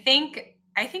 well, I think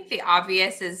I think the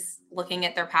obvious is looking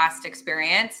at their past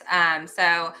experience.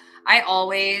 So I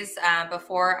always,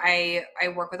 before I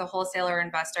work with a wholesaler or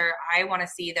investor, I want to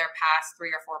see their past 3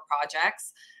 or 4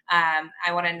 projects.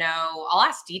 I want to know, I'll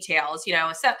ask details,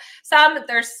 so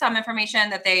there's some information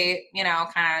that they,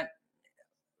 kind of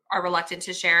are reluctant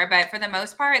to share, but for the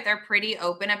most part, they're pretty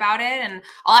open about it. And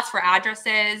I'll ask for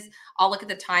addresses. I'll look at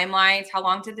the timelines. How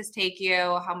long did this take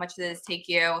you? How much did this take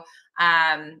you?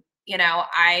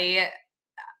 I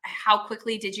how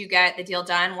quickly did you get the deal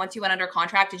done? Once you went under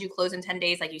contract, did you close in 10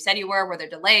 days like you said you were? Were there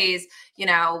delays?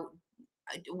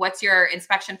 What's your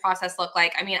inspection process look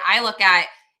like? I mean, I look at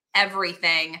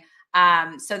everything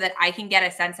so that I can get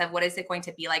a sense of what is it going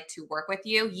to be like to work with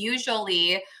you.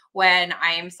 Usually when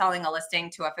I am selling a listing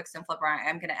to a fix and flipper,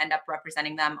 I'm going to end up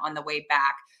representing them on the way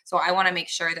back. So I want to make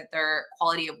sure that their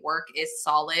quality of work is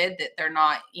solid, that they're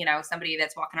not, somebody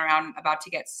that's walking around about to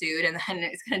get sued and then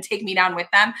it's going to take me down with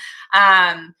them.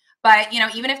 But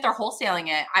even if they're wholesaling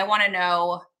it, I want to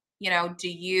know, do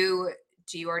you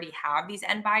already have these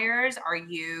end buyers? Are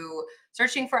you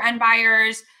searching for end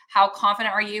buyers? How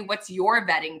confident are you? What's your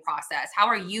vetting process? How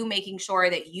are you making sure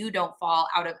that you don't fall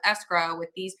out of escrow with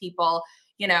these people?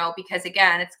 Because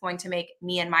again, it's going to make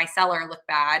me and my seller look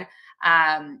bad.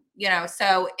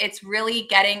 So it's really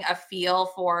getting a feel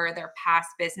for their past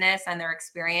business and their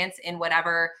experience in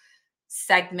whatever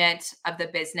segment of the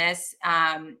business,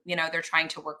 they're trying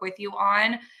to work with you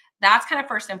on. That's kind of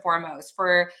first and foremost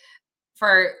for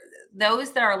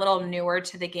those that are a little newer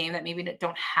to the game that maybe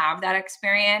don't have that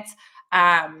experience.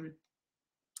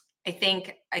 I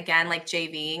think, again, like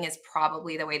JVing is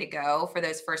probably the way to go for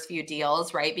those first few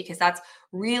deals, right? Because that's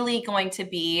really going to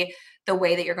be the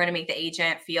way that you're going to make the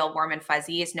agent feel warm and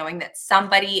fuzzy, is knowing that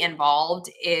somebody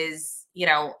involved is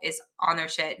on their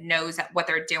shit, knows what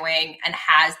they're doing, and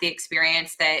has the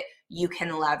experience that you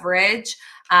can leverage.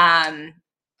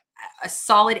 A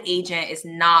solid agent is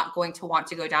not going to want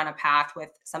to go down a path with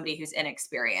somebody who's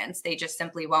inexperienced. They just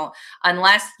simply won't,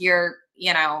 unless you're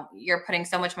putting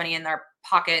so much money in their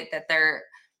pocket that their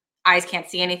eyes can't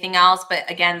see anything else. But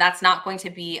again, that's not going to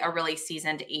be a really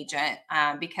seasoned agent,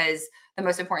 because the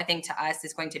most important thing to us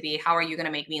is going to be, how are you going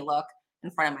to make me look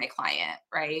in front of my client,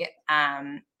 right?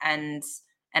 And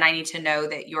I need to know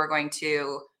that you're going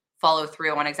to follow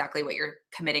through on exactly what you're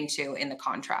committing to in the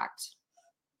contract.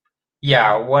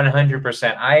 Yeah,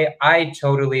 100%. I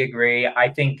totally agree. I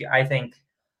think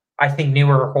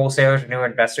newer wholesalers, newer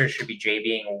investors should be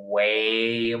JVing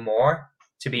way more,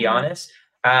 to be honest.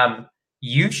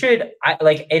 You should,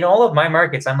 like in all of my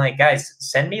markets, I'm like, guys,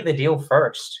 send me the deal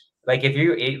first. Like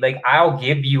I'll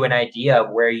give you an idea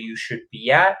of where you should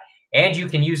be at, and you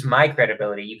can use my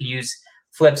credibility. You can use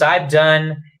flips I've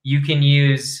done. You can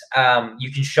use,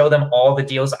 you can show them all the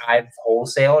deals I've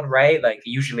wholesaled, right? Like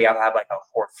usually I'll have like a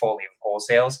portfolio of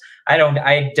wholesales.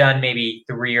 I've done maybe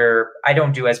 3, or I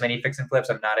don't do as many fix and flips.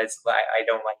 I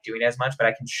don't like doing as much, but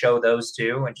I can show those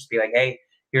too and just be like, hey,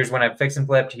 here's when I've fix and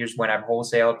flipped. Here's when I've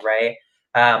wholesaled, right?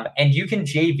 And you can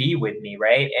JV with me,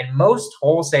 right? And most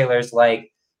wholesalers,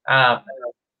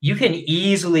 you can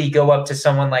easily go up to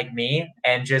someone like me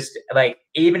and just like,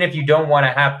 even if you don't want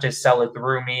to have to sell it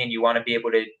through me and you want to be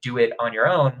able to do it on your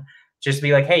own, just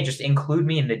be like, hey, just include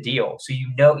me in the deal. So,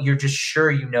 you're just sure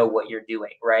you know what you're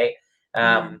doing, right?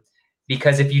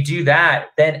 Because if you do that,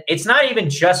 then it's not even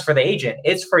just for the agent,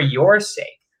 it's for your sake.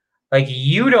 Like,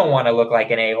 you don't want to look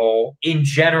like an a-hole in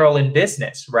general in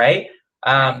business, right?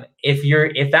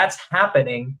 If that's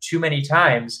happening too many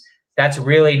times, that's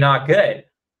really not good.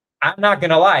 I'm not going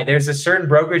to lie. There's a certain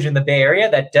brokerage in the Bay Area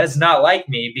that does not like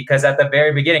me because at the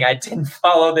very beginning, I didn't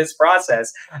follow this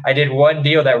process. I did one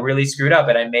deal that really screwed up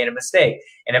and I made a mistake.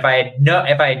 And if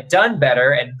I had done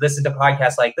better and listened to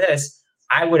podcasts like this,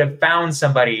 I would have found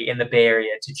somebody in the Bay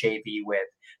Area to JV with.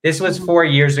 This was 4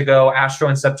 years ago. Astro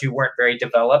and Sub2 weren't very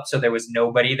developed, so there was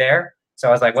nobody there. So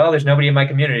I was like, well, there's nobody in my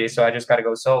community, so I just got to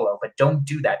go solo. But don't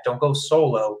do that. Don't go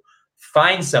solo.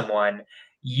 Find someone.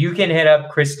 You can hit up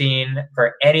Christine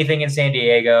for anything in San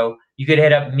Diego. You could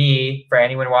hit up me for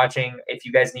anyone watching. If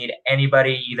you guys need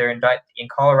anybody either in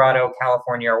Colorado,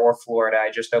 California, or Florida,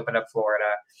 I just opened up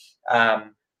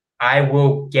Florida. I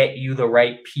will get you the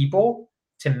right people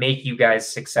to make you guys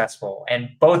successful. And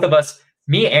both of us,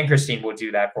 me and Christine, will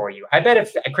do that for you. I bet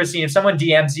if someone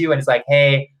DMs you and is like,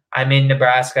 hey, I'm in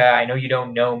Nebraska. I know you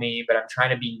don't know me, but I'm trying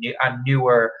to be new. I'm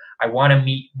newer. I want to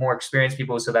meet more experienced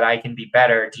people so that I can be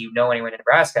better. Do you know anyone in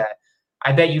Nebraska?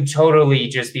 I bet you totally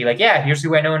just be like, yeah, here's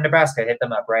who I know in Nebraska. Hit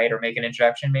them up, right? Or make an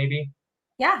introduction maybe.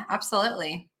 Yeah,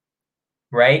 absolutely.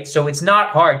 Right? So it's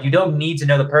not hard. You don't need to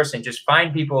know the person. Just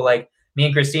find people like me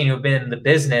and Christine who have been in the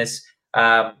business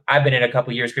I've been in a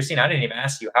couple years. Christine, I didn't even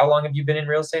ask you, how long have you been in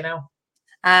real estate now?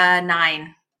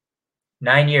 9.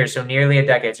 9 years, so nearly a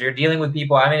decade. So you're dealing with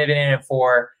people. I've been in it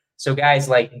for. So guys,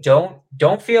 like, don't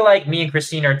feel like me and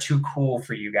Christine are too cool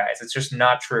for you guys. It's just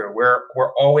not true.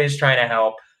 We're always trying to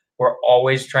help. We're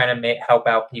always trying to help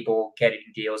out people getting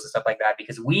deals and stuff like that,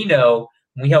 because we know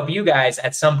when we help you guys,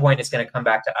 at some point it's going to come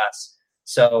back to us.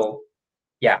 So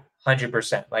yeah,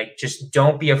 100%. Like, just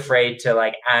don't be afraid to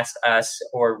like ask us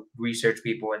or research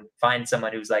people and find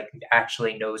someone who's like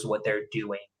actually knows what they're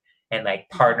doing, and like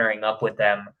partnering up with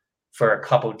them for a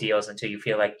couple deals until you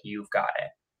feel like you've got it.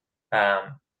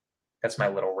 That's my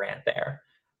little rant there.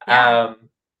 Yeah,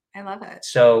 I love it.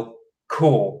 So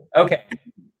cool. Okay.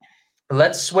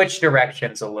 Let's switch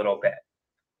directions a little bit,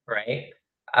 right?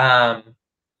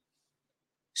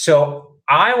 So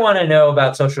I want to know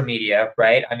about social media,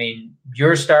 right? I mean,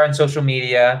 you're a star in social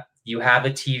media. You have a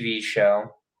TV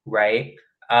show, right?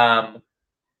 How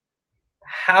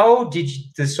did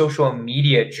the social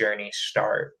media journey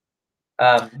start?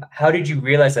 How did you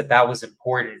realize that that was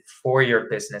important for your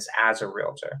business as a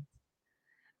realtor?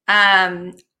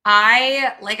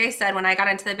 Like I said, when I got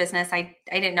into the business, I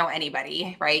didn't know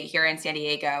anybody right here in San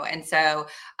Diego. And so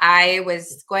I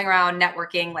was going around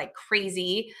networking like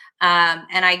crazy.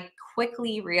 And I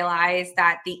quickly realized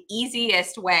that the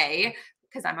easiest way,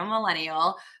 because I'm a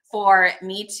millennial, for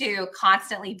me to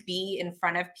constantly be in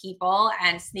front of people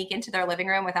and sneak into their living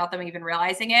room without them even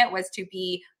realizing it, was to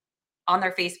be on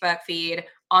their Facebook feed,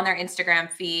 on their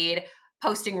Instagram feed,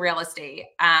 posting real estate.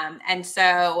 And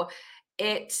so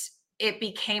it it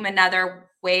became another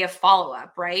way of follow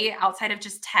up, right? Outside of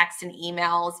just text and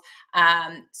emails,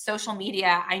 social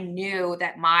media. I knew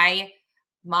that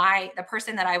the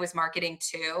person that I was marketing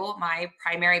to, my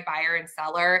primary buyer and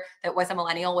seller that was a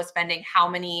millennial, was spending how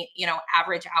many,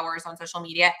 average hours on social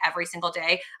media every single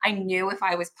day. I knew if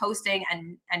I was posting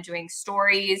and doing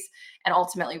stories and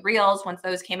ultimately reels, once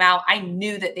those came out, I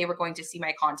knew that they were going to see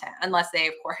my content, unless they,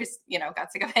 of course,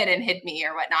 got sick of it and hid me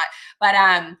or whatnot. But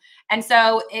and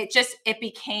so it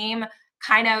became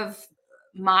kind of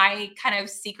my kind of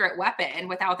secret weapon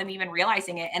without them even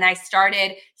realizing it. And I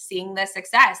started seeing the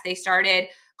success. They started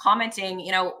commenting,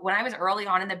 when I was early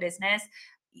on in the business,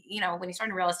 when you start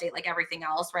in real estate, like everything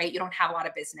else, right? You don't have a lot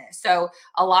of business. So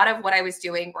a lot of what I was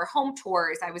doing were home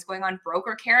tours. I was going on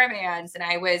broker caravans and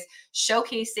I was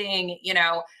showcasing,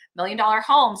 $1 million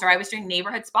homes, or I was doing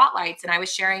neighborhood spotlights and I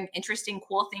was sharing interesting,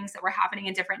 cool things that were happening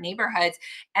in different neighborhoods.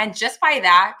 And just by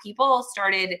that, people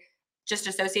started just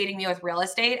associating me with real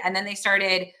estate. And then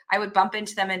I would bump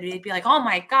into them and they'd be like, "Oh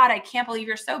my God, I can't believe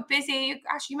you're so busy.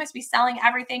 Gosh, you must be selling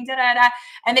everything." Da, da, da.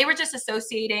 And they were just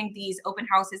associating these open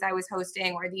houses I was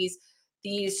hosting, or these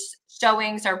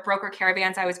showings or broker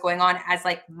caravans I was going on, as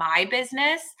like my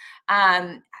business.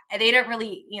 They didn't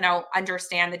really,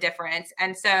 understand the difference.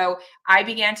 And so I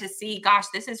began to see, gosh,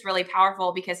 this is really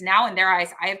powerful, because now in their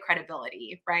eyes, I have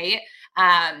credibility, right?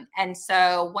 And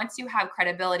so once you have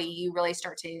credibility, you really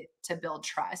start to build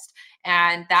trust.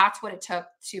 And that's what it took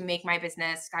to make my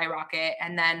business skyrocket.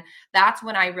 And then that's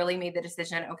when I really made the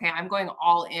decision, okay, I'm going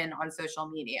all in on social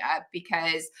media,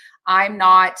 because I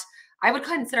would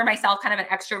consider myself kind of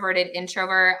an extroverted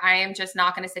introvert. I am just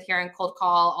not going to sit here and cold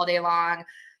call all day long.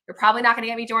 You're probably not going to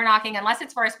get me door knocking unless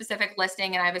it's for a specific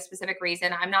listing and I have a specific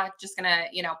reason. I'm not just going to,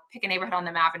 pick a neighborhood on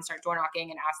the map and start door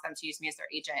knocking and ask them to use me as their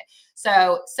agent.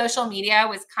 So social media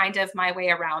was kind of my way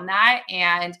around that.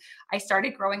 And I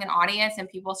started growing an audience and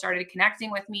people started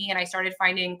connecting with me, and I started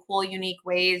finding cool, unique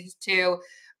ways to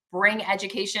bring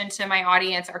education to my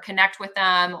audience, or connect with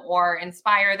them, or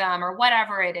inspire them, or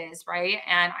whatever it is, right?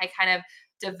 And I kind of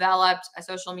developed a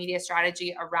social media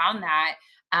strategy around that.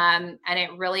 And it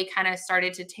really kind of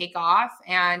started to take off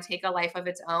and take a life of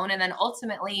its own. And then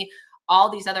ultimately, all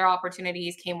these other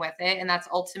opportunities came with it. And that's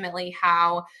ultimately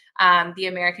how the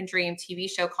American Dream TV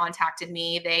show contacted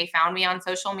me. They found me on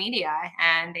social media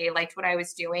and they liked what I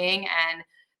was doing, and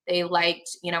they liked,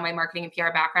 my marketing and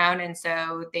PR background. And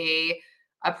so they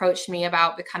approached me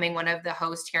about becoming one of the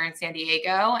hosts here in San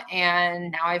Diego.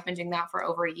 And now I've been doing that for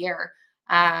over a year.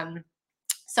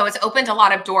 So it's opened a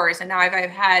lot of doors. And now I've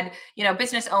had,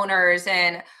 business owners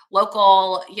and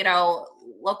local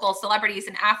celebrities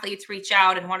and athletes reach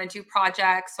out and want to do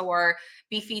projects or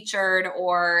be featured,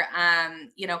 or,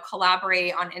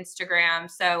 collaborate on Instagram.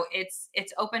 So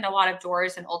it's opened a lot of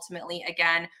doors, and ultimately,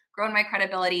 again, grown my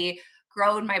credibility,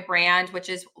 grown my brand, which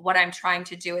is what I'm trying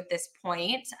to do at this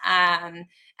point, and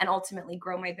ultimately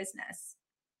grow my business.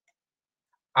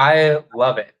 I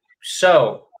love it.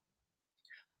 So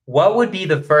what would be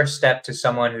the first step to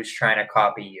someone who's trying to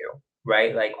copy you,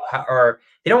 right? Like, or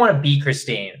they don't want to be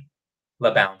Christine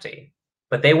LaBounty,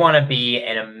 but they want to be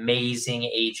an amazing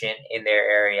agent in their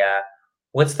area.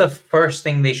 What's the first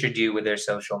thing they should do with their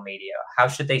social media? How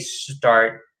should they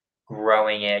start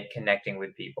growing it, connecting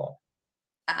with people?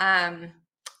 I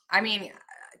mean,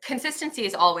 consistency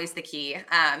is always the key.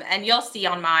 And you'll see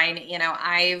on mine,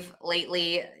 I've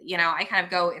lately, I kind of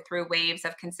go through waves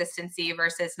of consistency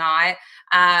versus not.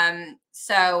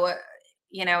 So,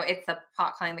 it's the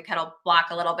pot calling the kettle black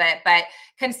a little bit, but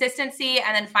consistency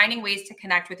and then finding ways to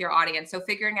connect with your audience. So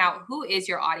figuring out who is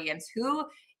your audience, who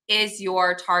is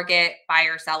your target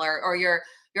buyer seller or your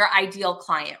ideal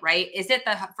client, right? Is it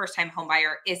the first time home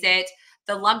buyer? Is it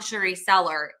the luxury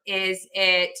seller? Is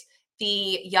it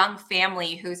the young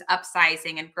family who's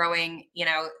upsizing and growing,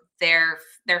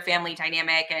 their family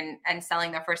dynamic and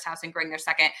selling their first house and growing their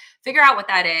second? Figure out what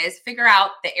that is. Figure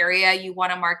out the area you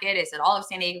want to market. Is it all of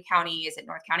San Diego County? Is it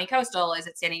North County Coastal? Is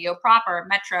it San Diego proper,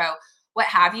 Metro, what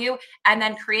have you? And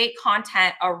then create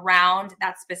content around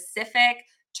that specific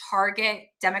target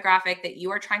demographic that you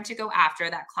are trying to go after,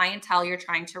 that clientele you're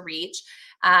trying to reach,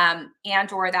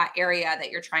 and or that area that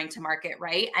you're trying to market,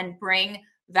 right? And bring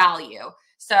value.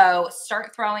 So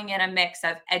start throwing in a mix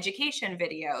of education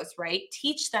videos, right?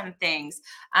 Teach them things,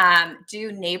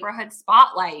 do neighborhood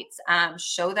spotlights,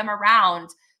 show them around,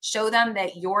 show them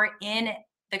that you're in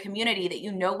the community, that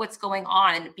you know what's going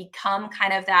on, and become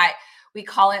kind of that, we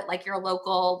call it like your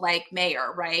local like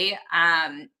mayor, right?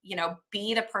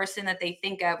 Be the person that they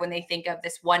think of when they think of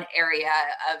this one area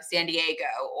of San Diego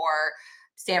or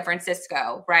San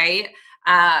Francisco, right?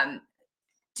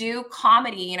 Do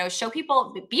comedy, show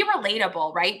people, be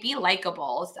relatable, right? Be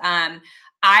likable.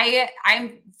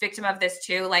 I'm victim of this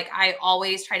too. Like I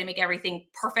always try to make everything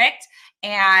perfect,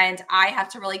 and I have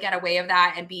to really get away of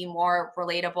that and be more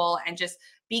relatable and just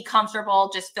be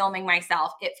comfortable just filming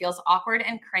myself. It feels awkward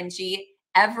and cringy.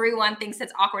 Everyone thinks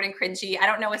it's awkward and cringy. I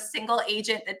don't know a single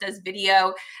agent that does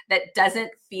video that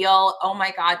doesn't feel, oh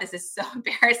my God, this is so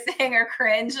embarrassing or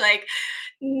cringe. Like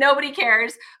nobody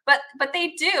cares, but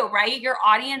they do, right? Your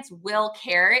audience will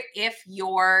care if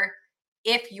you're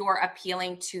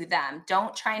appealing to them.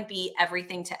 Don't try and be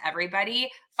everything to everybody.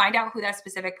 Find out who that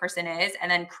specific person is and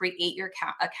then create your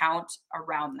account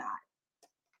around that.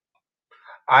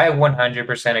 I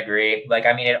 100% agree. Like,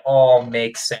 I mean, it all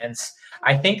makes sense.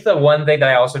 I think the one thing that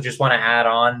I also just want to add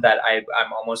on that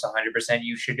I'm almost 100%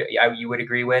 you would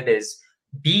agree with is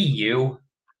be you.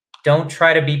 Don't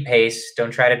try to be Pace.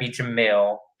 Don't try to be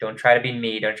Jamil. Don't try to be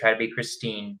me. Don't try to be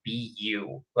Christine. Be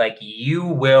you. Like you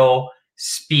will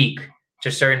speak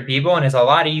to certain people, and it's a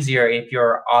lot easier if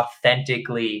you're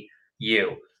authentically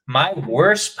you. My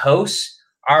worst posts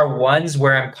are ones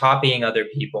where I'm copying other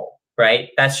people, right?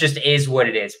 That's just is what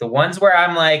it is. The ones where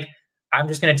I'm like, I'm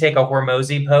just going to take a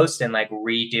Hormozy post and like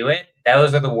redo it.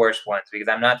 Those are the worst ones because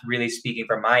I'm not really speaking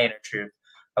from my inner truth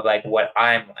of like what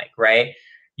I'm like, right?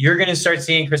 You're going to start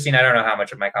seeing, Christine, I don't know how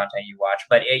much of my content you watch,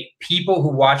 but people who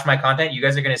watch my content, you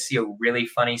guys are going to see a really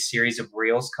funny series of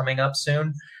reels coming up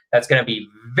soon. That's going to be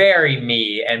very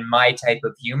me and my type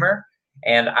of humor.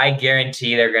 And I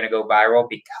guarantee they're going to go viral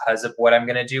because of what I'm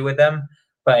going to do with them.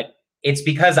 But it's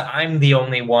because I'm the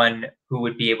only one who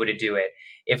would be able to do it.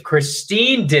 If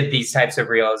Christine did these types of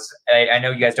reels, I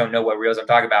know you guys don't know what reels I'm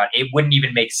talking about. It wouldn't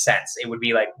even make sense. It would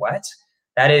be like, what?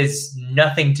 That is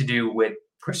nothing to do with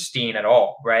Christine at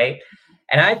all, right?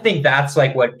 And I think that's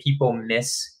like what people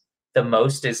miss the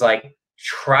most is like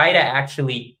try to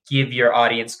actually give your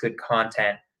audience good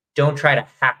content. Don't try to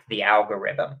hack the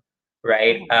algorithm,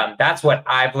 right? That's what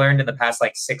I've learned in the past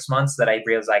like 6 months that I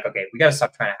realized like, okay, we got to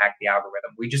stop trying to hack the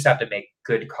algorithm. We just have to make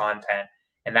good content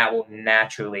and that will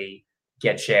naturally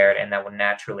get shared and that will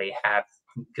naturally have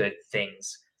good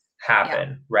things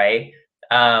happen, right?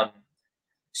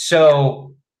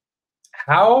 So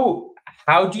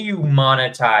how do you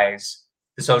monetize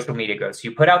the social media growth? So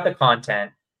you put out the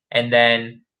content and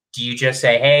then do you just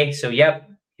say, hey, so yep,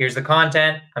 here's the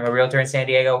content. I'm a realtor in San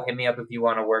Diego. Hit me up if you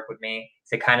want to work with me.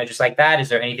 Is it kind of just like that? Is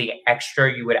there anything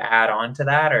extra you would add on to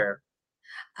that or?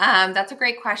 That's a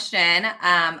great question.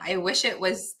 I wish it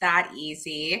was that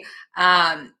easy.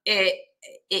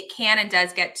 It can and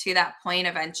does get to that point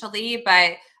eventually,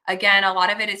 but again, a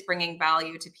lot of it is bringing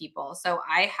value to people. So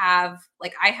I have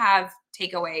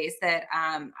takeaways that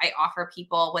I offer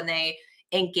people when they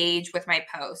engage with my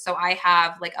post. So I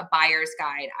have like a buyer's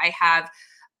guide. I have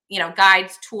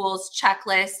guides, tools,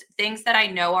 checklists, things that I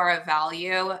know are of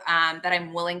value that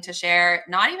I'm willing to share,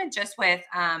 not even just with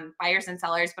buyers and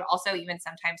sellers, but also even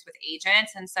sometimes with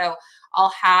agents. And so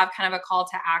I'll have kind of a call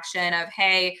to action of,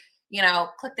 hey,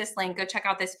 click this link, go check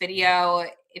out this video.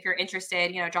 if you're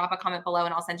interested, drop a comment below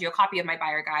and I'll send you a copy of my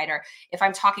buyer guide. Or if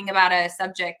I'm talking about a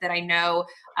subject that I know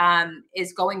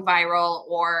is going viral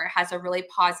or has a really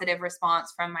positive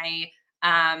response from my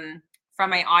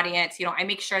audience, I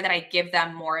make sure that I give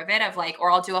them more of it,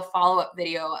 or I'll do a follow-up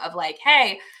video of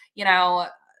hey,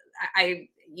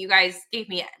 you guys gave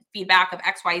me feedback of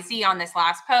XYZ on this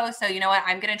last post. So you know what,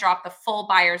 I'm going to drop the full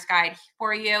buyer's guide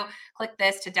for you. Click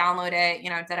this to download it,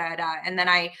 And then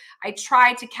I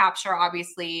try to capture,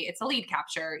 obviously it's a lead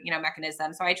capture,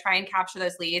 mechanism. So I try and capture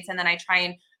those leads, and then I try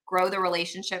and grow the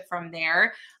relationship from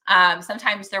there.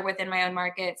 Sometimes they're within my own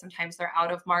market. Sometimes they're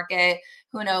out of market.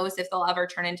 Who knows if they'll ever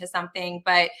turn into something.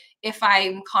 But if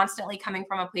I'm constantly coming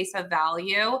from a place of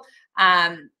value,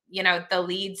 the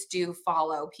leads do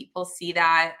follow. People see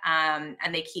that, and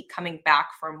they keep coming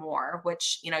back for more,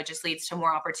 which, just leads to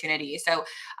more opportunity. So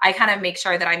I kind of make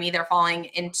sure that I'm either falling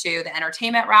into the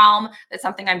entertainment realm, that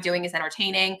something I'm doing is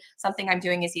entertaining, something I'm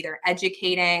doing is either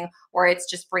educating, or it's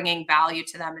just bringing value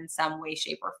to them in some way,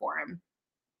 shape, or form.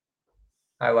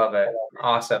 I love it.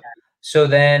 Awesome. So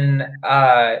then,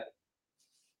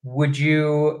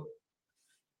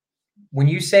 when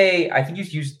you say, I think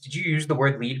did you use the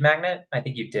word lead magnet? I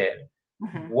think you did.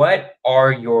 Mm-hmm. What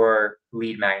are your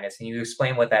lead magnets? Can you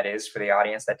explain what that is for the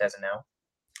audience that doesn't know?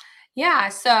 Yeah.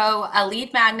 So a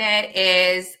lead magnet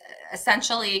is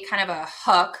essentially kind of a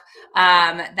hook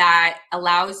that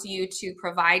allows you to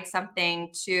provide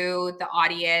something to the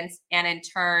audience and in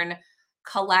turn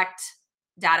collect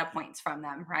data points from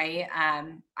them, right?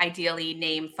 Ideally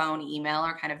name, phone, email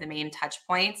are kind of the main touch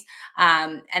points.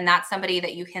 And that's somebody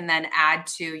that you can then add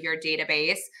to your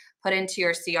database, put into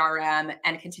your CRM,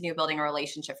 and continue building a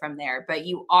relationship from there. But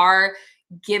you are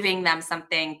giving them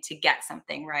something to get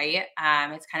something, right?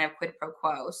 It's kind of quid pro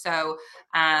quo. So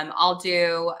I'll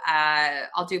do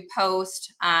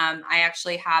post. I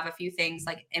actually have a few things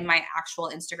in my actual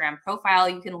Instagram profile.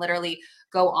 You can literally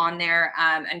go on there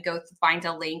and go find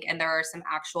a link, and there are some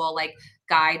actual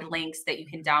guide links that you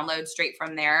can download straight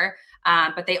from there.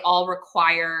 But they all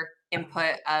require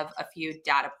input of a few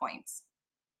data points.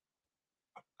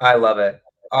 I love it.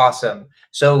 Awesome.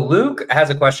 So Luke has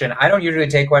a question. I don't usually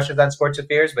take questions on sports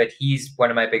affairs, but he's one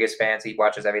of my biggest fans. He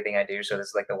watches everything I do. So this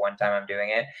is the one time I'm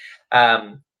doing it.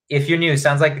 If you're new,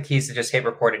 sounds like the key is to just hit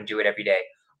record and do it every day.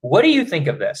 What do you think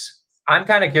of this? I'm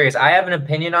kind of curious. I have an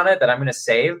opinion on it that I'm going to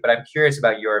save, but I'm curious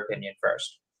about your opinion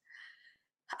first.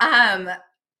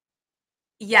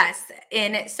 Yes.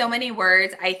 In so many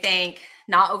words, I think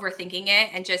not overthinking it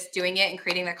and just doing it and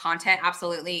creating the content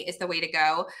absolutely is the way to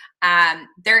go.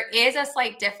 There is a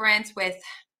slight difference with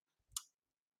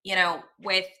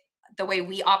the way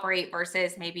we operate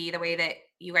versus maybe the way that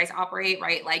you guys operate,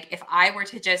 right? If I were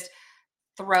to just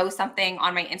throw something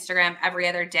on my Instagram every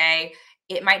other day,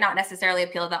 it might not necessarily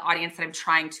appeal to the audience that I'm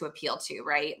trying to appeal to,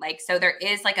 right? So there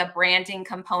is a branding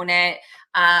component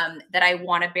that I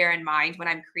want to bear in mind when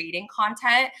I'm creating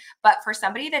content. But for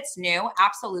somebody that's new,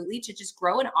 absolutely, to just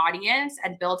grow an audience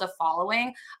and build a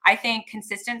following, I think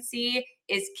consistency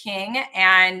is king,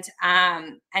 and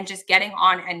just getting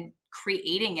on and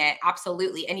creating it.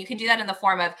 Absolutely. And you can do that in the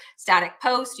form of static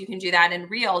posts. You can do that in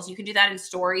reels. You can do that in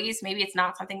stories. Maybe it's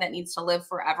not something that needs to live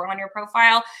forever on your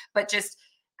profile, but just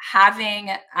having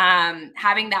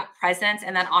that presence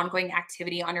and that ongoing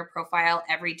activity on your profile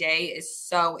every day is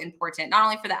so important, not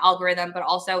only for the algorithm, but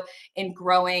also in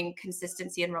growing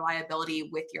consistency and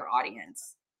reliability with your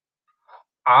audience.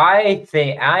 I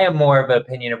think I am more of an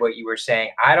opinion of what you were saying.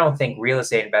 I don't think real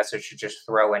estate investors should just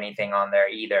throw anything on there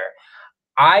either.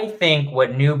 I think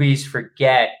what newbies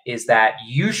forget is that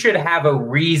you should have a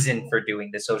reason for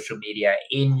doing the social media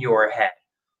in your head.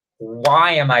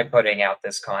 Why am I putting out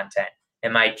this content?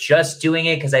 Am I just doing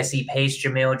it because I see Paige,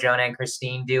 Jamil, Jonah, and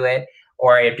Christine do it?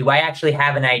 Or do I actually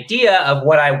have an idea of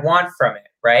what I want from it,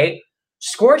 right?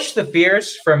 Scorch the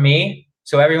fears from me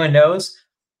so everyone knows.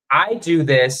 I do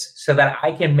this so that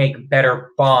I can make better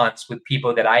bonds with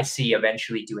people that I see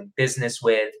eventually doing business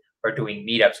with or doing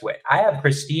meetups with. I have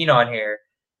Christine on here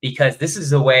because this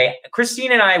is the way.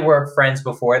 Christine and I were friends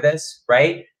before this,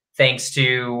 right? Thanks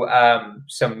to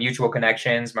some mutual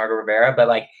connections, Margot Rivera. But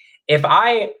if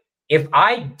I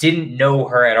didn't know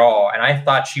her at all and I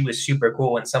thought she was super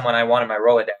cool and someone I wanted my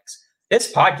Rolodex,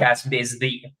 this podcast is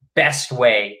the best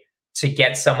way to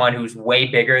get someone who's way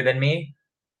bigger than me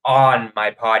on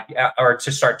my pod or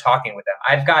to start talking with them.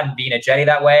 I've gotten Vina Jetty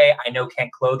that way. I know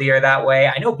Kent Clothier that way.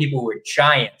 I know people who are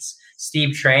giants,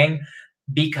 Steve Trang,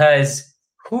 because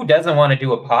who doesn't want to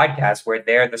do a podcast where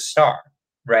they're the star,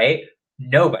 right?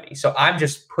 Nobody. So I'm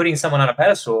just putting someone on a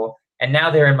pedestal and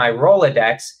now they're in my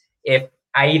Rolodex. If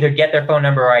I either get their phone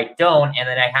number or I don't, and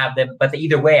then I have them, but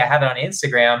either way, I have it on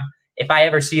Instagram. if I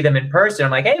ever see them in person,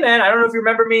 I'm like, hey man, I don't know if you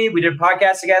remember me. We did a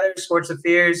podcast together, Sports of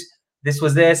Fears. This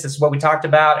is what we talked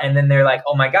about. And then they're like,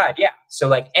 oh my God, yeah. So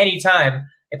like anytime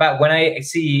when I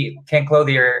see Ken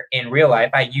Clothier in real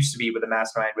life, I used to be with a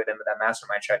mastermind with him, but that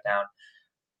mastermind shut down.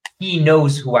 He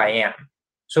knows who I am.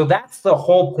 So that's the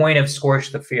whole point of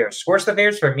Scorch the Fears. Scorch the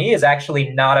Fears for me is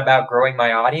actually not about growing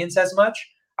my audience as much.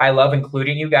 I love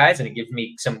including you guys, and it gives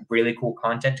me some really cool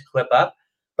content to clip up.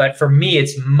 But for me,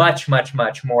 it's much, much,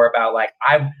 much more about like,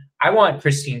 I want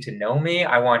Christine to know me.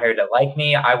 I want her to like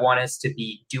me. I want us to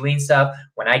be doing stuff.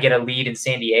 When I get a lead in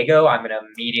San Diego, I'm going to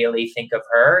immediately think of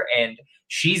her, and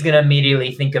she's going to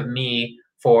immediately think of me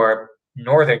for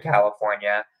Northern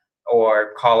California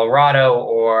or Colorado,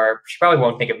 or she probably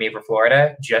won't think of me for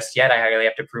Florida just yet. I really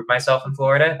have to prove myself in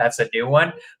Florida. That's a new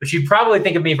one. But she'd probably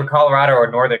think of me for Colorado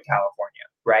or Northern California,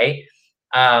 right?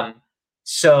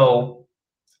 So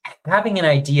having an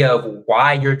idea of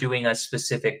why you're doing a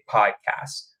specific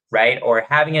podcast, right? Or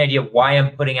having an idea of why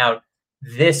I'm putting out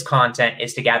this content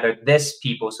is to gather this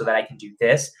people so that I can do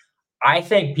this. I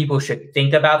think people should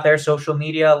think about their social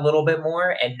media a little bit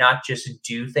more and not just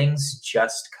do things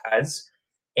just because.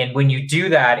 And when you do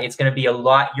that, it's going to be a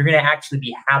lot. You're going to actually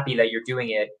be happy that you're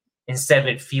doing it instead of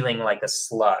it feeling like a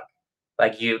slug.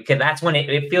 That's when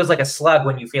it feels like a slug,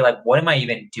 when you feel like, what am I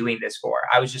even doing this for?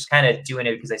 I was just kind of doing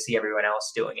it because I see everyone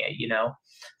else doing it,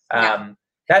 Yeah.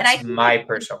 That's my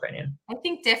personal opinion. I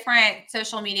think different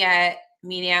social media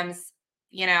mediums,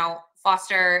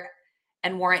 foster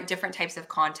and warrant different types of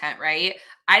content, right?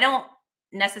 I don't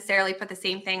necessarily put the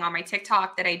same thing on my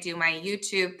TikTok that I do my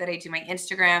YouTube, that I do my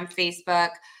Instagram, Facebook,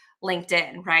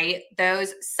 LinkedIn, right?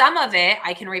 Some of it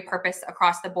I can repurpose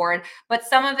across the board, but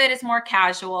some of it is more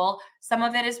casual. Some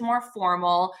of it is more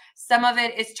formal. Some of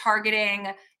it is targeting,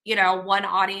 one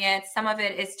audience. Some of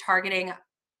it is targeting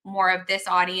more of this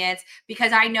audience,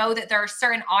 because I know that there are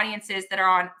certain audiences that are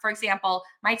on, for example,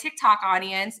 my TikTok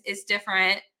audience is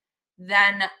different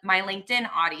than my LinkedIn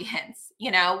audience,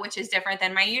 which is different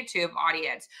than my YouTube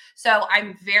audience. So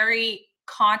I'm very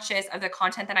conscious of the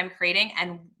content that I'm creating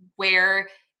and where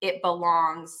it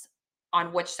belongs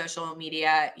on which social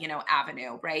media,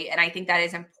 avenue, right? And I think that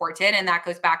is important. And that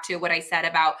goes back to what I said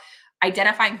about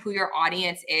identifying who your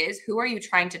audience is, who are you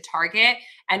trying to target,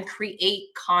 and create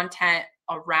content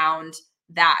around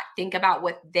that. Think about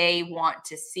what they want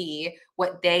to see,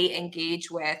 what they engage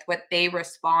with, what they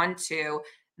respond to.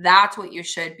 That's what you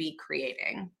should be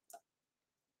creating.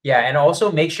 Yeah. And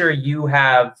also make sure you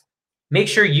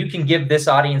can give this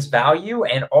audience value,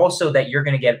 and also that you're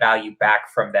going to get value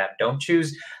back from them. Don't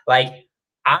choose,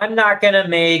 I'm not going to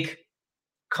make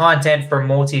content for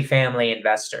multifamily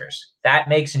investors. That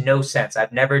makes no sense. I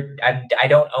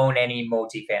don't own any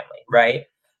multifamily, right?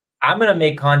 I'm going to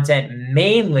make content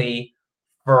mainly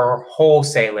for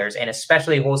wholesalers, and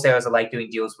especially wholesalers that like doing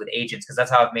deals with agents, because that's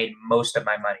how I've made most of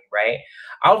my money, right?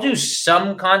 I'll do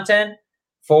some content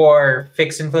for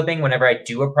fix and flipping whenever I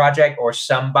do a project, or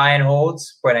some buy and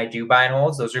holds when I do buy and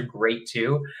holds. Those are great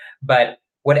too. But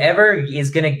whatever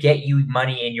is going to get you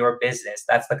money in your business,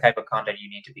 that's the type of content you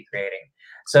need to be creating.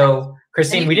 So,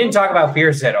 Christine, we didn't talk about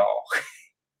fears at all.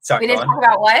 Sorry, we didn't talk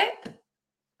about what?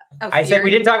 I said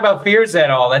we didn't talk about fears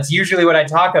at all. That's usually what I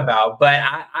talk about, but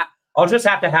I'll just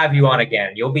have to have you on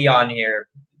again. You'll be on here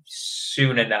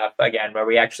soon enough again, where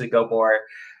we actually go more,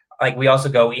 we also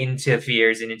go into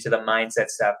fears and into the mindset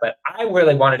stuff. But I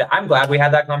really I'm glad we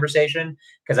had that conversation,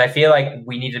 because I feel like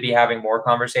we need to be having more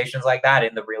conversations like that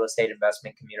in the real estate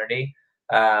investment community.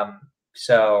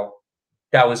 So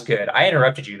that was good. I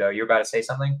interrupted you though. You're about to say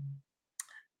something?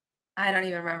 I don't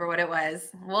even remember what it was.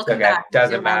 We'll come back.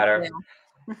 Doesn't matter.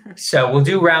 So we'll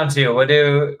do round two. We'll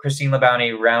do Christine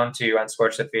LaBounty round 2 on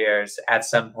Scorch the Fears at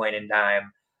some point in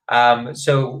time.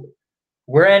 So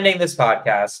we're ending this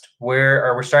podcast.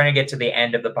 We're starting to get to the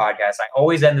end of the podcast. I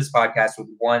always end this podcast with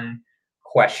one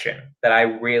question that I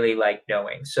really like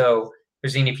knowing. So,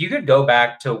 Christine, if you could go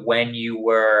back to when you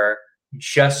were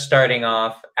just starting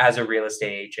off as a real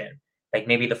estate agent,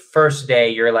 maybe the first day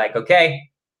you're like, okay,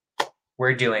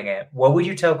 we're doing it. What would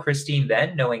you tell Christine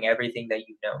then, knowing everything that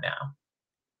you know now?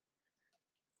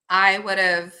 I would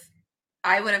have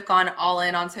gone all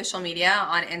in on social media,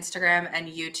 on Instagram and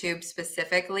YouTube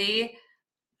specifically,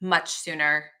 much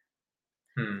sooner.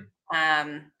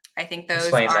 I think those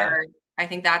are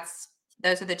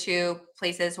the two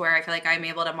places where I feel like I'm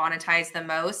able to monetize the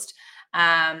most,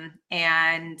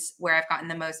 and where I've gotten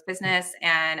the most business.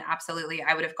 And absolutely,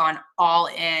 I would have gone all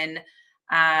in,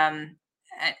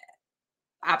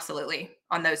 absolutely,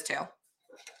 on those two.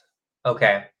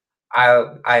 Okay.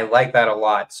 I like that a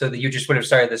lot. So that you just would have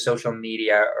started the social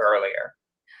media earlier.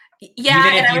 Yeah.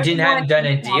 Even if you hadn't done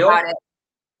a deal?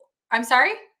 I'm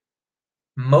sorry?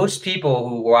 Most people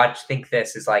who watch think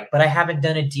this is like, but I haven't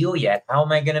done a deal yet. How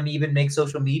am I going to even make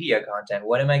social media content?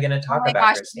 What am I going to Oh talk my about,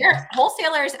 gosh, Christine? you're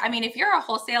wholesalers. I mean, if you're a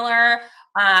wholesaler,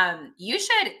 you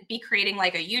should be creating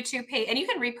like a YouTube page, and you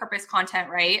can repurpose content,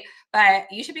 right? But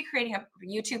you should be creating a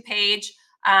YouTube page,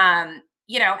 and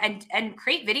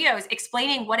create videos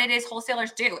explaining what it is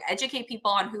wholesalers do. Educate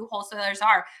people on who wholesalers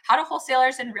are. How do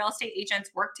wholesalers and real estate agents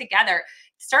work together?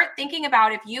 Start thinking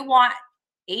about, if you want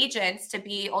agents to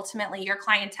be ultimately your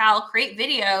clientele, create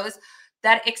videos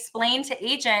that explain to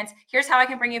agents, here's how I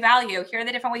can bring you value. Here are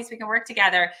the different ways we can work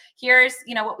together. Here's,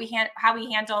 what how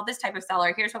we handle this type of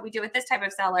seller. Here's what we do with this type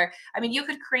of seller. I mean, you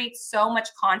could create so much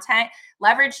content,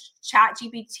 leverage chat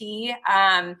GPT.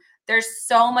 There's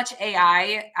so much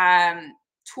AI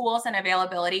tools and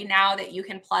availability now that you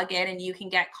can plug in and you can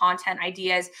get content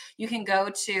ideas. You can go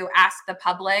to Ask the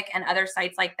Public and other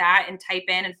sites like that and type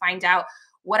in and find out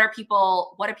what do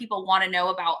people want to know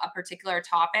about a particular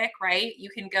topic, right?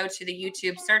 You can go to the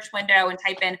YouTube search window and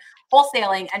type in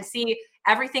wholesaling and see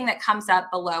everything that comes up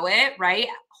below it, right?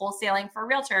 Wholesaling for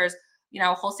realtors,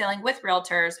 wholesaling with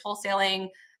realtors, wholesaling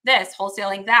this,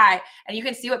 wholesaling that, and you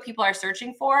can see what people are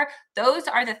searching for. Those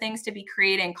are the things to be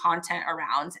creating content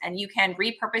around, and you can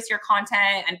repurpose your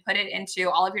content and put it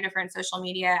into all of your different social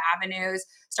media avenues,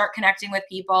 start connecting with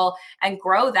people and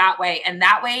grow that way. And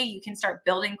that way you can start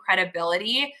building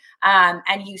credibility,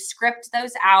 and you script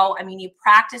those out. I mean, you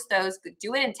practice those,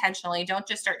 do it intentionally. Don't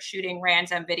just start shooting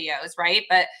random videos, right?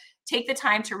 But take the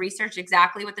time to research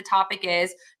exactly what the topic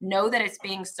is, know that it's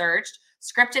being searched,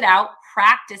 script it out,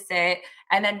 practice it,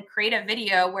 and then create a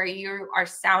video where you are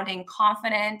sounding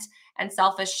confident and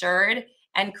self-assured,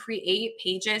 and create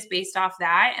pages based off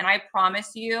that. And I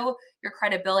promise you, your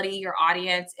credibility, your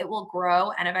audience, it will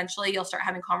grow. And eventually you'll start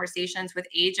having conversations with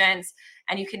agents,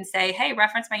 and you can say, hey,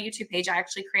 reference my YouTube page. I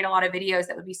actually create a lot of videos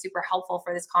that would be super helpful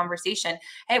for this conversation.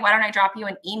 Hey, why don't I drop you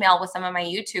an email with some of my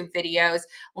YouTube videos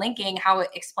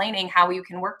explaining how you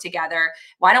can work together?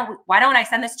 Why don't I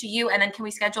send this to you, and then can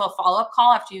we schedule a follow-up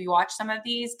call after you watch some of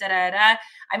these? I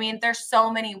mean, there's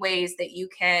so many ways that you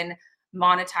can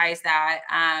monetize that,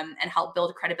 and help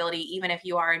build credibility, even if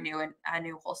you are a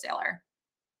new wholesaler.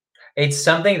 It's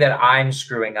something that I'm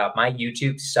screwing up. My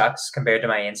YouTube sucks compared to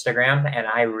my Instagram, and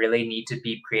I really need to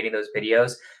be creating those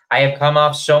videos. I have come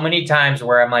off so many times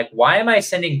where I'm like, why am I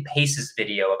sending Pace's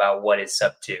video about what is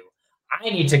sub two? I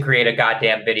need to create a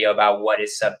goddamn video about what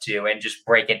is sub two and just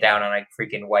break it down on a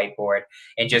freaking whiteboard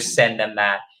and just send them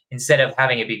that instead of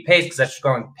having it be Pace, because that's just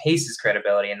growing Pace's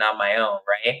credibility and not my own,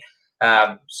 right?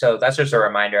 So that's just a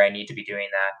reminder I need to be doing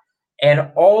that.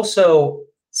 And also,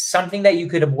 something that you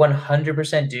could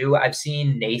 100% do. I've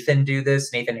seen Nathan do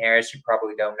this. Nathan Harris, you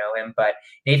probably don't know him, but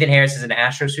Nathan Harris is an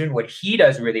Astro student. What he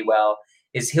does really well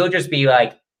is he'll just be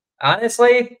like,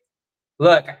 honestly,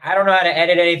 look, I don't know how to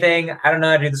edit anything. I don't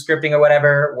know how to do the scripting or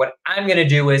whatever. What I'm going to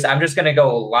do is I'm just going to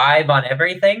go live on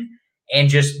everything, and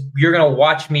just you're going to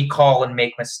watch me call and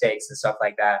make mistakes and stuff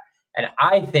like that. And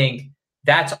I think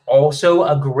that's also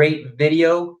a great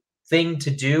video thing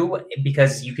to do,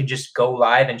 because you can just go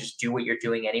live and just do what you're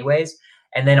doing anyways.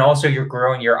 And then also you're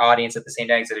growing your audience at the same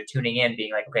time, so they're tuning in,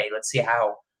 being like, okay, let's see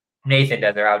how Nathan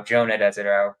does it, or how Jonah does it,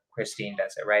 or how Christine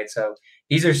does it, right? So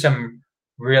these are some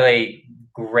really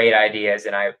great ideas,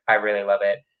 and I really love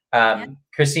it. Yeah.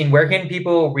 Christine, where can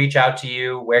people reach out to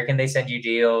you? Where can they send you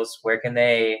deals?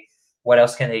 What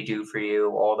else can they do for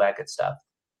you? All that good stuff.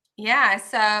 Yeah,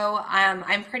 so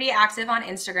I'm pretty active on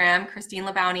Instagram, Christine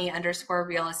LaBounty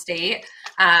 _real estate.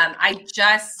 I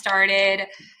just started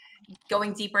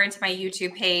going deeper into my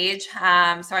YouTube page.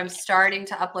 So I'm starting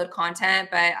to upload content,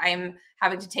 but I'm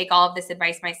having to take all of this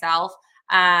advice myself.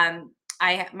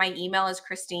 My email is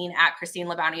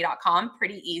Christine@ChristineLaBounty.com.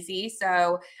 Pretty easy.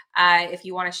 So if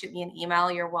you want to shoot me an email,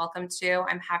 you're welcome to.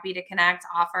 I'm happy to connect,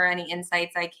 offer any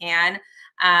insights I can,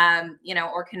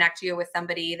 or connect you with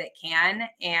somebody that can.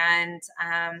 And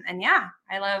yeah,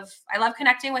 I love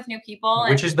connecting with new people.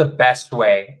 Which is the best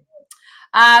way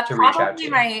to reach out to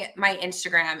Probably you? my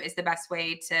Instagram is the best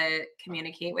way to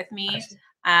communicate with I me. see.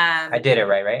 I Um, did it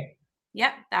right?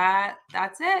 yep,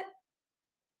 that's it.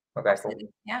 Okay, cool. Absolutely.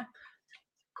 Yeah.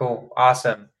 Cool.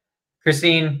 Awesome.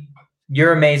 Christine,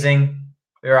 you're amazing.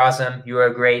 You're awesome. You are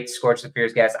a great Scorch the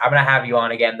Fears guest. I'm going to have you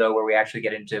on again, though, where we actually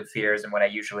get into fears and what I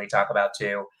usually talk about,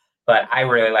 too. But I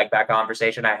really like that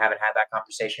conversation. I haven't had that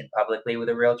conversation publicly with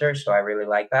a realtor, so I really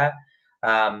like that.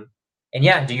 And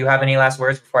yeah, do you have any last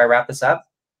words before I wrap this up?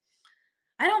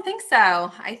 I don't think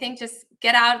so. I think just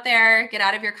get out there, get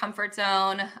out of your comfort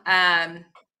zone.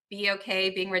 Be okay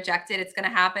being rejected. It's going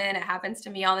to happen. It happens to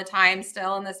me all the time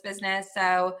still in this business.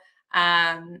 So,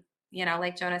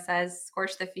 like Jonah says,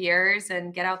 scorch the fears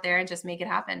and get out there and just make it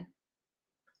happen.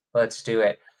 Let's do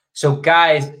it. So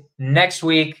guys, next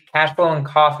week, Cash Flow and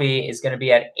Coffee is going to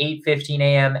be at 8:15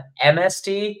 a.m.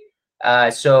 MST.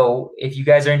 So if you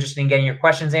guys are interested in getting your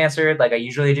questions answered, like I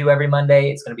usually do every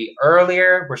Monday, it's going to be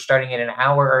earlier. We're starting it an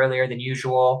hour earlier than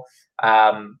usual.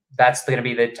 That's going to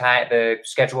be the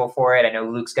schedule for it. I know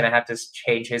Luke's going to have to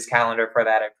change his calendar for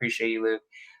that. I appreciate you, Luke.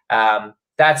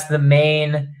 That's the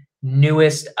main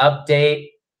newest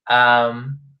update.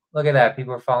 Look at that.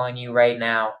 People are following you right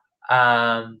now.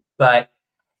 But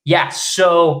yeah,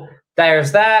 so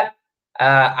there's that.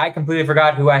 I completely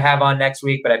forgot who I have on next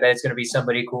week, but I bet it's going to be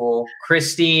somebody cool.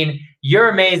 Christine, you're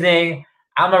amazing.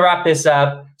 I'm going to wrap this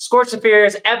up. Scorch the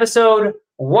Fears, episode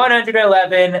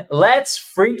 111. Let's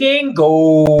freaking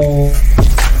go.